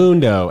Jones bien.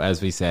 Mundo,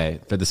 as we say,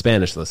 for the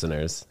Spanish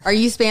listeners. Are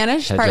you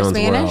Spanish? Ted Part Jones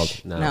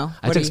Spanish? World. No. I What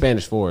are took you?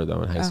 Spanish 4,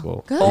 though, in high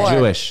school. good. I'm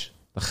Jewish.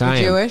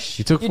 L'chaim. Jewish?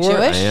 You took You're 4?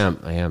 Jewish?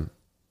 I am.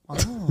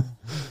 Oh.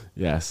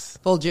 Yes.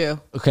 Full Jew.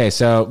 Okay,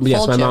 so yes,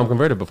 Full my Jew. mom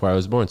converted before I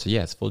was born, so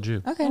yes, full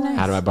Jew. Okay, nice.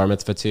 How do I bar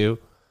mitzvah too?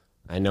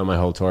 I know my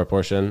whole Torah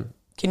portion.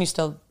 Can you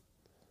still?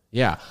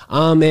 Yeah.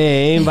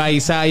 Amen.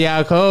 Vayisa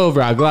Yaakov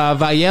raglav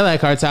vayelech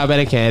hartzav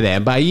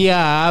benekedem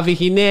vaya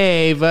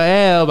v'hinei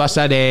v'el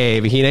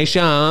b'sadeh v'hinei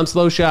sham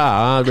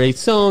slosha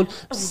reitzon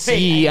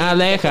si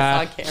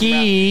alecha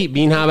ki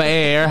bin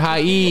ha'ba'er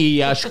ha'i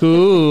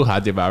yashku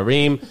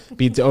ha'devarim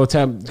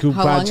b'totam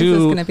How long is this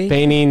kupatu gonna be?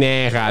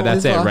 peininecha.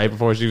 That's it. long? Right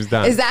before she was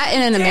done. Is that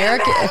in an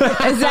American?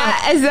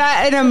 is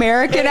that an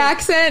American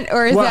accent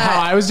or is well, that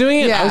how I was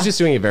doing it? Yeah. I was just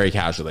doing it very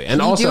casually, and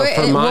You also do it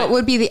for in- my what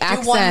would be the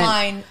accent? one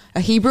line. A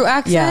Hebrew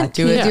accent? Yeah,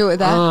 do Can it. you do it with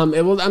that?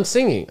 I'm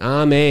singing.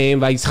 Amen.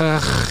 Vayisach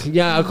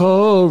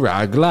Yaakov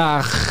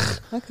raglach.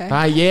 Okay.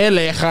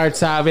 Vayelech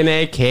hartzav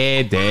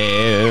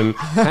benekedem.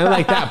 Kind of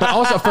like that. But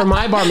also for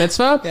my bar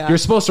mitzvah, Yeah. you're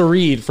supposed to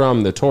read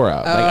from the Torah.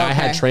 Like I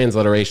had okay.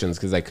 transliterations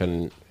because I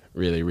couldn't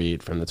really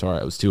read from the Torah.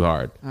 It was too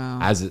hard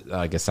as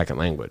like a second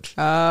language.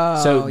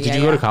 So did yeah,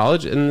 you go yeah. to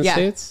college in the yeah.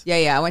 States?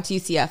 Yeah. I went to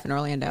UCF in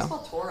Orlando.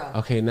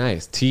 Okay,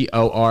 nice.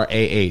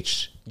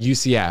 TORAH.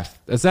 UCF.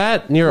 Is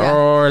that near Yeah.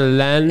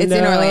 Orlando? It's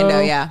in Orlando,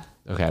 yeah.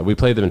 Okay, we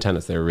played them in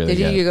tennis. They were really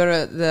Did good. you go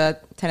to the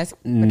tennis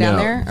No, down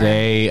there?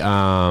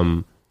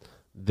 or-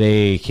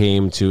 they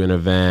came to an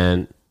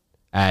event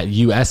at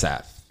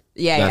USF.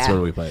 Yeah, That's yeah.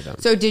 when we played them.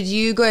 So did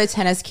you go to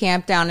tennis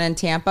camp down in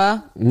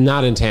Tampa?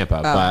 Not in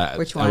Tampa, but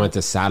which I one? went to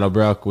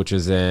Saddlebrook, which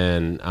is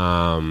in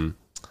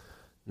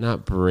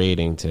not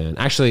Bradenton.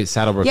 Actually,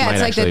 Saddlebrook Yeah, might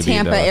it's like the actually be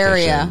Tampa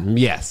area. location.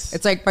 Yes.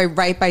 It's like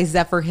right by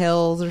Zephyr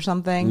Hills or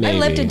something. Maybe. I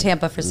lived in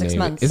Tampa for 6 Maybe.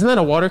 months. Isn't that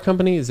a water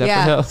company? Zephyr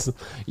Yeah. Hills?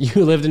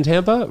 You lived in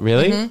Tampa?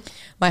 Really?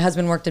 My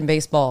husband worked in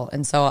baseball,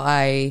 and so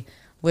I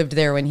lived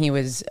there when he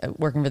was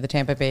working for the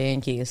Tampa Bay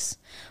Yankees.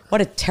 What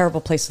a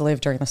terrible place to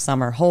live during the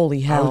summer. Holy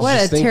hell. What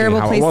Just a thinking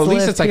terrible place well, to at least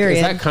live, it's like, period.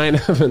 is that kind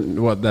of,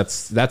 what,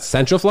 that's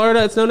Central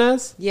Florida, it's known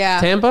as? Yeah.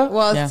 Tampa?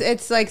 Well, Yeah.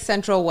 it's like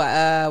central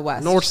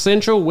west. North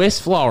Central,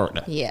 West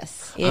Florida.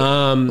 Yes.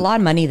 A lot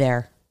of money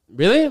there.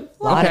 Really?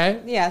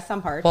 Okay. Yeah,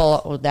 some parts.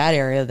 Well, that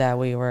area that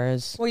we were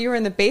is Well, you were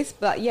in the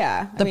baseball.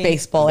 Yeah, the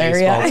baseball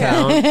area.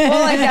 Baseball town.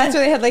 Well, like that's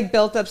where they had like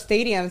built up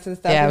stadiums and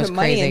stuff. Yeah, it They was put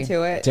money crazy.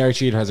 into it. Derek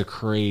Jeter has a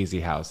crazy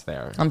house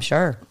there. I'm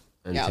sure.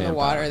 in Yeah, on the Tampa.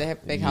 water. They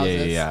have big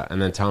houses. Yeah.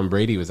 And then Tom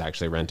Brady was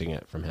actually renting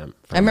it from him.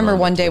 I remember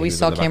one day when we he was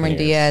saw in the Cameron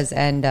Buccaneers. Diaz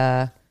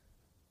and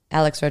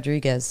Alex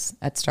Rodriguez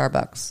at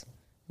Starbucks.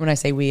 When I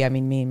say we, I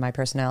mean me and my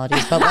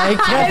personalities. But like,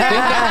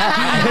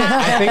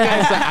 I think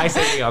I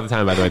say we all the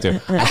time, by the way, too.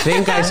 I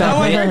think I saw. No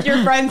wonder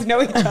your friends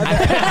know each other.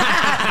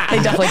 they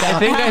definitely don't. I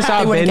think I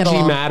saw They wouldn't get Benji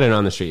along. Madden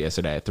on the street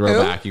yesterday.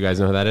 Throwback. You guys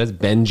know who that is?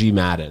 Benji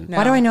Madden.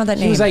 Why do I know that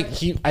name? He was like,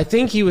 I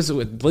think he was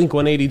with Blink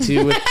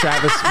 182 with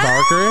Travis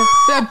Barker.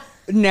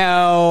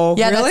 No.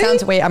 yeah, really? that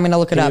sounds. Wait, I'm gonna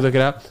look it Can you up. look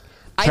it up?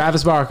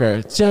 Travis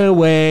Barker. Don't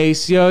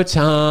waste your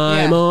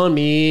time Yeah. on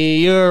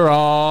me. You're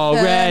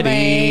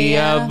already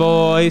a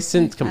voice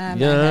and come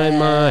behind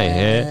my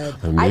head.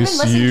 I miss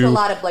listening to you. a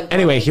lot of Blink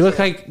Anyway, he looked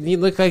like a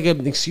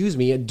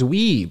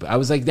dweeb. I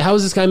was like, how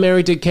is this guy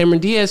married to Cameron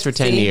Diaz for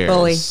 10 See, years?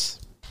 bully.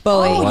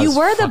 Bully. Oh, you was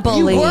were the fucking-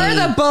 bully. You were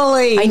the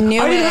bully. I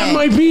knew I didn't have it.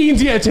 my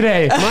beans yet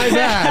today. My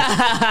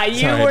bad. You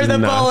Sorry, I were just the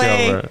knocked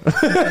bully. over.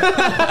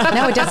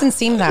 No, it doesn't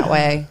seem that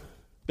way.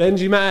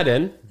 Benji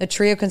Madden. The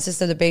trio consists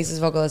of the bassist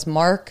vocalist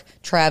Mark,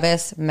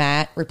 Travis,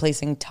 Matt,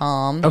 replacing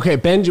Tom. Okay,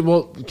 Benji.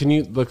 Well, can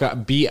you look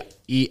up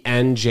Benji?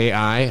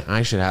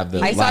 I should have the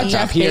I saw laptop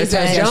Jeff here. Bezos It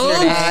says John.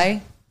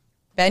 yesterday.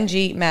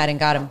 Benji Madden,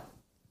 got him.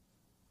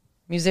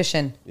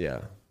 Musician, Yeah.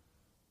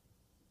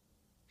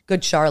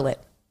 Good Charlotte.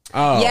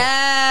 Oh.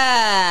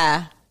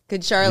 Yeah.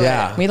 Good Charlotte.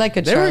 Yeah. We like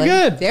Good They Charlotte. were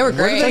good. They were Where did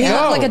great. Did he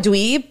go? look like a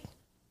dweeb?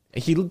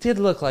 He did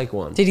look like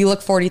one. Did he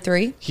look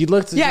 43? He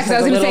looked. Yeah, just 'cause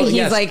I was like a gonna say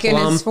little- he's, like, in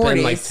his plump and,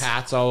 40s. like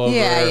tats all over.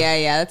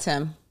 Yeah. That's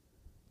him.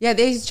 Yeah,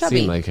 he's chubby.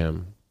 Seemed like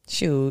him.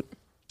 Shoot.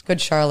 Good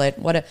Charlotte.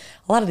 A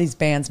lot of these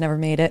bands never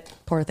made it.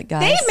 Poor the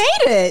guys. They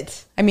made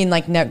it. I mean,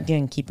 like,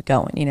 didn't keep it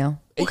going, you know?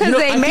 Because You know,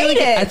 they I feel made like,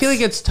 it. I feel like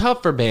it's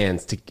tough for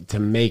bands to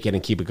make it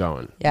and keep it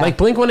going. Yeah. Like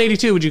Blink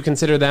 182, would you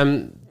consider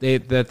them they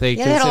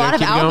consider had a lot of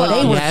keep albums.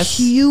 going? They were Yes.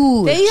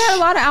 huge. They had a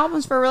lot of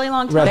albums for a really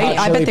long time. Red They- Hot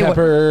I Chili bet they were-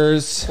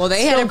 Peppers. Well, they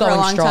Still had it for a going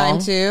long strong.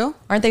 time too.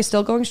 Aren't they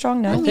still going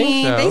strong? No. I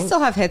mean, so. they still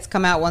have hits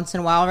come out once in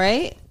a while,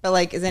 right? But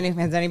like, has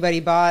anybody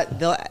bought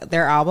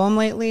their album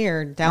lately,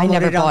 or downloaded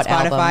never it on bought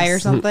Spotify albums. or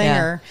something,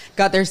 Yeah. or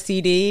got their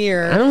CD, I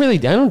or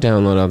don't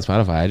download it on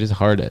Spotify. I just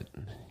hard it.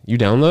 You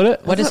download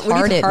it? What does What do you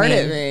hard it hard mean?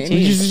 it mean?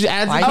 You just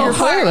add it to your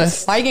heart.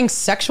 playlist. Why are you getting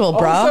sexual,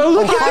 bro? So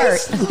look at Heart.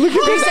 this. Look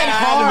at this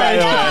ad, by the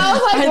way. I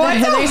was like, what's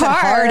They a said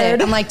hard?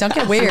 hearted. I'm like, don't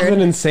get This is an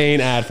weird.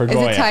 insane ad for Is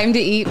Goya. it time to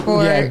eat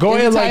for? Yeah, Goya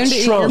is it time likes to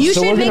eat Trump. for- You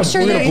So should we're make gonna-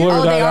 sure we're they, gonna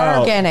blur they that are out.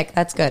 organic.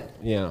 That's good.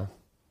 Yeah.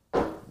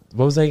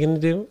 What was I going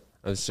to do?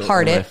 I was just-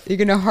 Heart it. You're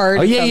gonna hard.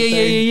 Oh,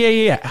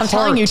 yeah. I'm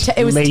telling you,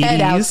 it was ladies.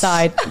 Ted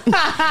outside.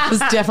 It was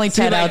definitely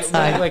See, Ted like,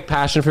 outside. like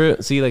passion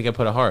fruit. See, like I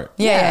put a heart.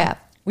 yeah.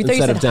 We thought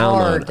you Instead said of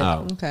hard.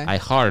 download. Oh, Okay. I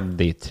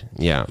hard it.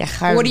 Yeah. Yeah,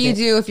 hard What do you it.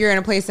 do if you're in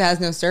a place that has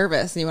no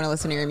service and you want to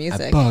listen to your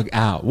music? Bug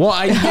out. Well,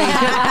 you can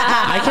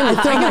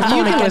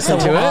listen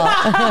to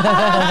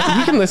it.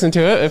 You can listen to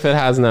it if it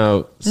has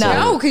no.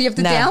 No, because you have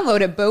to No.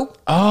 download it, Bo.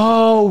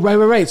 Oh,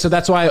 right. So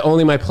that's why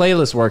only my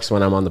playlist works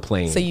when I'm on the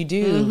plane. So you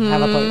do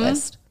have a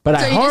playlist. but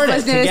So I you hard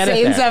just it to listen to the get it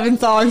same there. 7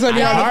 songs when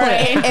you're on the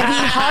heard it.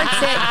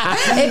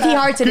 plane. If he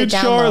hearts it, Good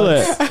downloads.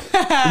 Charlotte.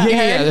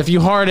 yeah. If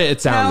you hard it, it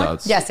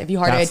downloads. Yes, if you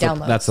hard it, it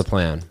downloads. That's the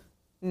plan.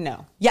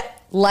 No. Yeah,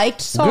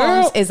 liked songs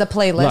Girl. is a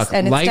playlist Look,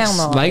 and it's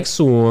downloaded. like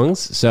songs.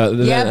 So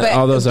Yeah, but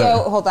all those are.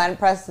 hold on,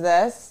 press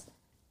this,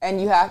 and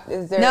you have.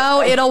 Is there?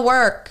 No, it'll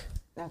work.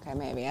 Okay,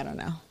 maybe I don't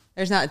know.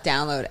 There's not a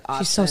download option.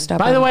 She's so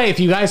stubborn. By the way, if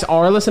you guys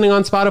are listening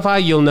on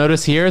Spotify, you'll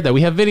notice here that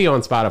we have video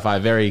on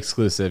Spotify, very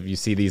exclusive. You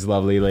see these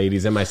lovely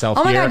ladies and myself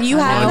Oh my here God, you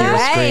have on your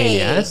that?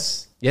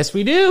 screen. Yes,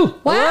 we do.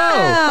 Wow.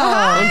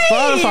 Hello. On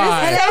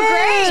Spotify. so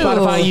great.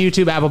 Spotify,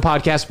 YouTube, Apple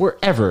Podcasts,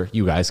 wherever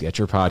you guys get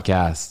your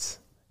podcasts.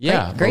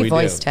 Yeah, Great we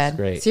voice, do. Ted. It's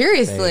great.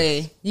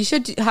 Seriously, you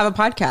should have a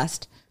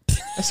podcast.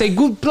 I say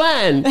good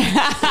plan. And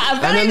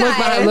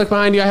then look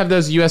behind you. I have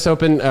those U.S.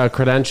 Open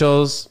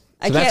credentials.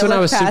 I So that's can't when I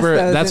look was past super.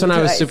 those That's when I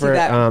until was I see super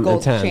that gold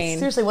intense. chain.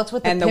 Seriously, what's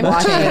with the And the pimp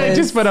watches. chain? I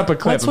just put up a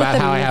clip What's with about the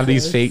how I have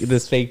necklace?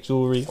 this fake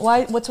jewelry.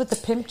 What's with the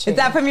pimp chain? Is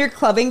that from your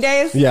clubbing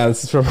days? Yeah,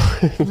 this is from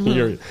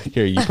here.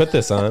 You put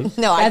this on.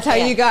 No, That's how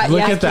you got. Look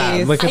yes, at that.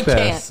 please. Look at I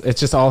this. can't. It's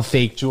just all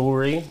fake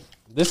jewelry.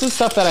 This is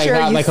stuff that Sure, I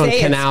got you like on say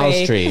it's Canal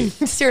fake. Street.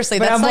 Seriously,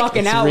 But that's I'm like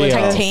walking It's out with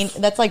real.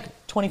 titanium. that's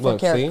like 24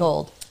 Look, karat see?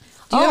 gold.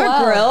 Do you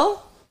have a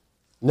grill?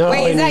 No, I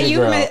Wait, is that need a you?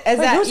 grill. Is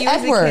that who's you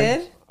as a Edward?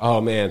 kid? Oh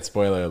man,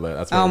 spoiler alert.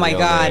 That's Oh my real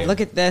God! name.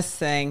 Look at this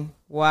thing.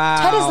 Wow.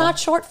 Ted is not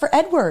short for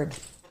Edward.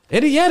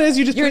 it. Yeah, it is.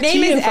 You just Your put a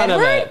name T in is front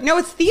of Edward? it. No,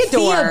 it's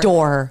Theodore.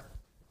 Theodore.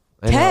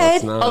 I know, Ted.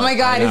 it's not. Oh my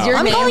God! I Is your know.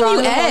 I'm name calling wrong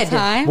you the whole Ed.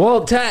 time?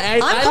 Well,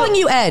 Ted, I'm calling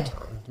you Ed.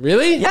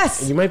 Really?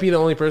 Yes. You might be the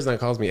only person that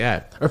calls me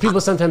Ed. Or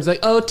people sometimes like,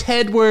 oh,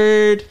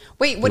 Tedward.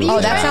 Wait, what are you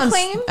Oh, trying That to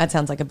claim?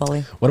 sounds like a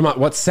bully.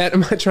 What set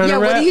am I trying Yeah,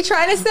 to rep? what are you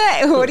trying to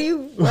say? What are you?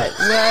 What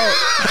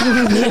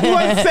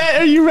What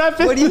set are you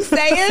repping? are you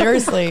saying?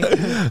 Seriously.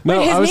 No,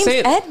 Wait, his I was name's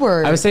saying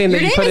Edward. I was saying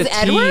that Your you put name a is T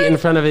Edward? in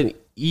front of an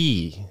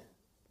E.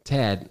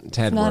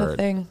 Ted Not word. a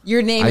thing.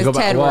 Your name I is go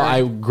by, Ted.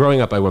 well,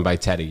 growing up, I went by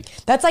Teddy.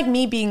 That's like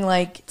me being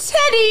like,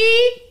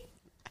 Teddy.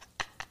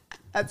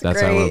 That's That's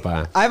great. how I went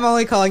by. I'm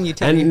only calling you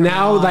Teddy. And from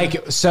now, on.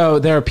 like, so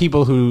there are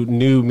people who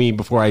knew me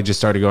before I just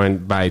started going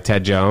by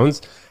Ted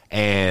Jones,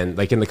 and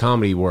like in the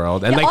comedy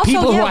world, and Yeah, like also,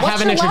 people who yeah, I what's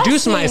haven't your last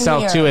introduced name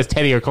myself to here? as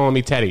Teddy are calling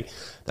me Teddy.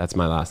 That's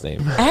my last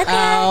name. okay.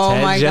 Oh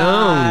Ted my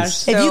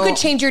Jones. gosh. If you So- could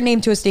change your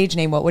name to a stage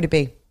name, what would it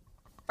be?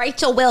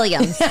 Rachel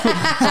Williams.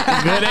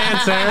 Good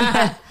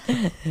answer.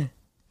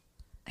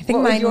 I think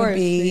mine would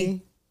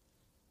be.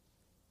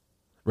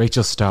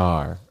 Rachel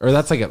Starr, or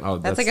that's like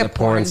that's like a a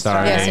porn porn star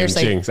star. Yeah, name.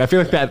 seriously. Jinx. I feel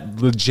like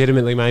that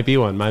legitimately might be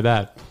one. My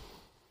bad.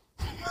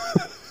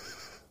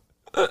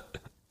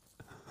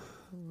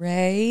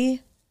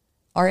 Ray,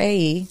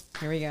 R-A-E.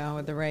 Here we go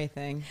with the Ray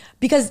thing.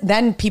 Because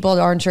then people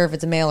aren't sure if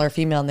it's a male or a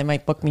female and they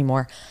might book me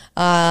more.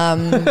 They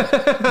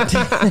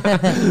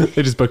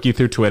just book you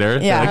through Twitter.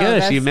 Yeah. They're like, Oh,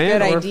 is she that's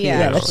man a good or idea,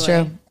 female? That's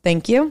Actually. true.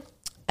 Thank you.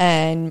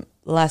 And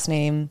last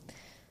name,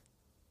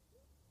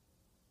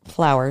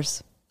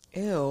 Flowers.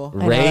 Ew.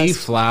 Ray that's-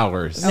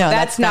 Flowers. No,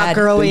 that's not bad.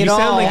 girly You at all.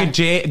 sound like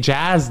a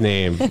jazz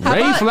name.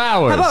 Ray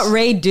Flowers. How about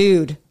Ray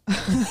Dude?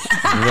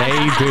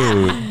 Ray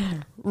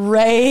Dude?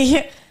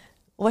 Ray.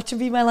 What should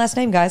be my last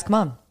name, guys? Come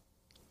on.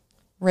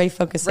 Ray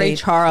Focus Ray Aid.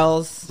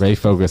 Charles. Ray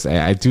Focus.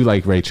 I do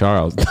like Ray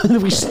Charles.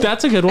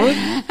 That's a good one.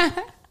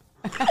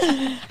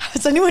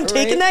 Has anyone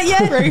taken that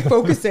yet? Ray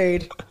Focus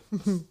Aid.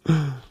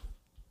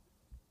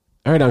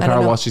 All right,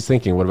 Ankara, know. while she's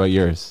thinking, what about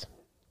yours?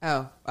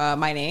 Oh,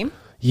 my name?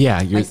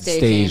 Yeah, your My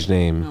stage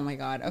name. Oh my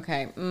god.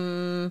 Okay.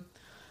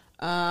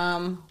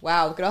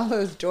 Wow. Look at all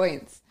those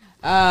joints.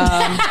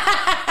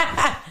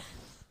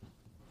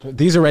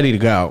 These are ready to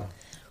go.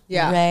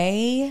 Yeah.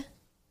 Ray.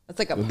 It's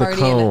like a The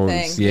party and a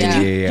cones. thing. Yeah,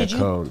 Did you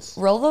cones.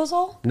 roll those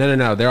all?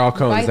 No. They're all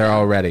cones. Buy They're them.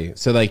 all ready.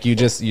 So like you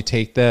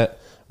take the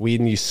weed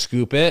and you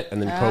scoop it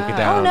and then poke it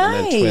down and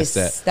then twist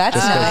nice. it. That's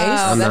Just 'cause nice.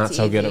 I'm not That's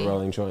so good at easy.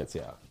 rolling joints.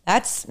 Yeah.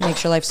 That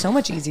makes your life so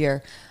much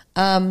easier.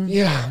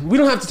 Yeah. We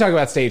don't have to talk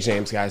about stage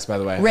names, guys. By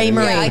the way, Ray I didn't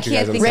Marie. put I you can't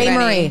guys on think the Ray of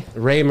spot. any.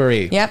 Marie. Ray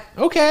Marie. Yep.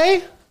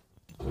 Okay.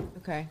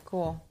 Okay.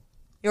 Cool.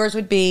 Yours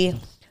would be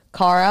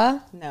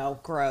Cara. No.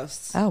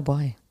 Gross. Oh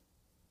boy.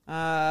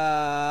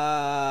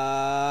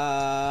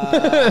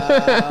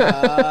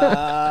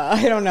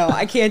 I don't know.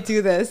 I can't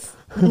do this.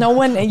 No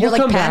one. You're We'll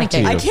come like back to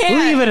panicking. you. I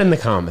can't. Leave it in the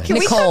comments. Can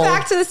we Nicole. come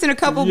back to this in a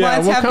couple Yeah,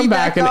 months? we'll Have come me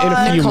back in a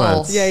on? few Nicole.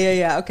 months.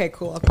 Yeah. Okay.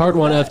 Cool. Part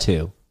 1 of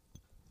 2.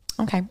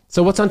 Okay.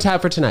 So what's on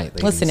tap for tonight,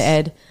 ladies? Listen,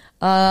 Ed.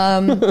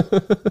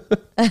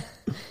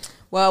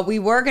 Well, we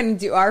were going to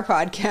do our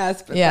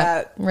podcast, but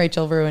Yeah.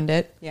 Rachel ruined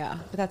it.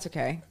 but that's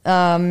okay.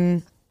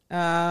 I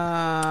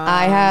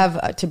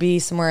have to be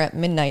somewhere at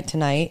midnight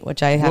tonight,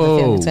 which I have a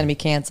feeling it's Whoa. going to be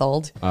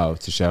canceled. Oh,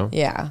 it's a show?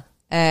 Yeah.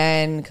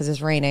 And because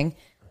it's raining.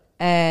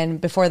 And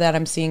before that,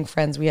 I'm seeing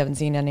friends we haven't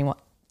seen anyone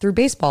through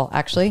baseball,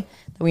 actually,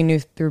 that we knew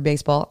through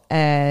baseball.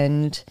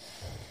 And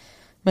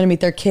I'm going to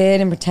meet their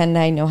kid and pretend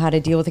I know how to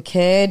deal with a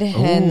kid.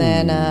 And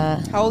then,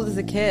 How old is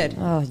the kid?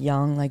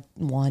 young, like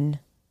 1.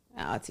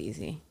 Oh, it's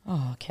easy.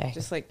 Oh, okay.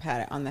 Just like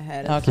pat it on the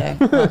head. Okay,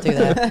 I'll do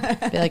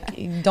that. Be like,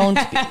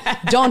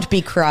 don't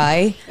be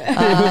cry.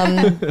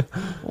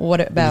 What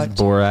about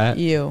Borat.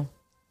 you?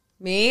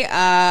 Me?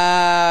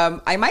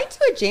 I might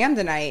do a jam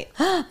tonight,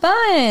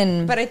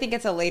 Fun. but I think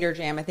it's a later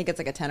jam. I think it's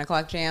like a 10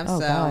 o'clock jam. Oh,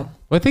 so God.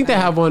 Well, I think they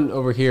have one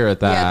over here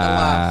at that. Yeah, at the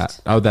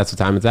Loft. Oh, that's what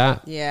time it's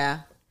at?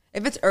 yeah.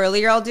 If it's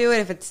earlier, I'll do it.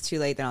 If it's too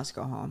late, then I'll just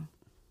go home.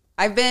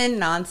 I've been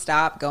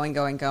nonstop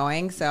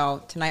going.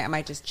 So tonight I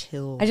might just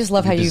chill. I just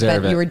love how you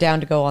deserve it. were down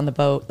to go on the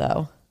boat,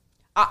 though.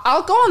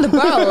 I'll go on the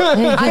boat.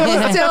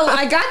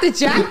 I got the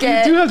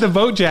jacket. You do have the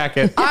boat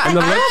jacket and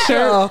the lip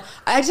shirt. Oh,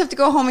 I just have to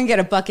go home and get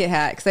a bucket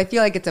hat because I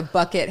feel like it's a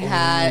bucket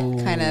hat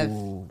kind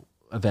of.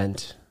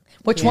 Event.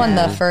 Which one?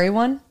 The Yeah. furry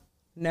one?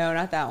 No,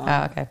 not that one.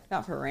 Oh, okay.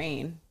 Not for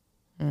rain.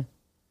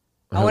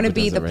 I I want to hope it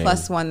be the doesn't rain.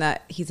 plus one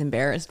that he's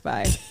embarrassed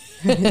by.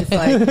 He's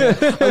like,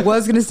 I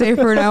was going to stay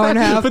for an hour and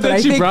a half, But but then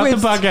I she think brought the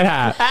with bucket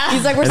hat.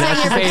 He's like, we're And now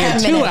staying she's here for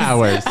staying 10 2 minutes.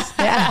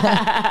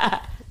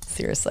 hours.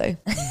 Seriously.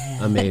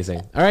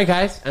 Amazing. All right,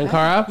 guys.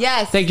 Ankara.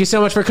 Yes. Thank you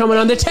so much for coming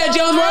on the Ted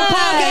Jones World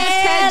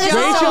Podcast. Ted this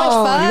was Jones. so much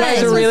fun. You guys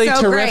This are was really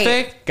so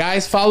terrific. great.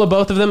 Guys, follow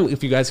both of them.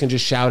 If you guys can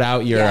just shout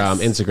out your Yes.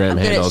 Instagram I'm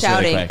good at handles really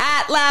shouting quick.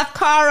 at Laugh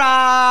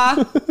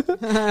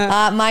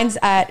Cara. Mine's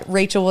at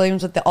Rachel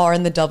Williams with the R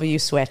and the W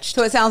switched.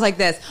 So it sounds like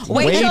this.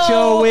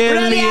 Rachel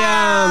Williams.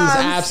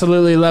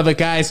 Absolutely love it,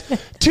 guys.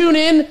 Tune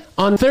in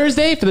on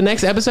Thursday for the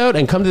next episode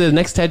and come to the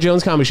next Ted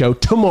Jones Comedy Show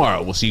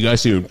tomorrow. We'll see you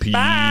guys soon. Peace.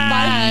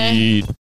 Bye.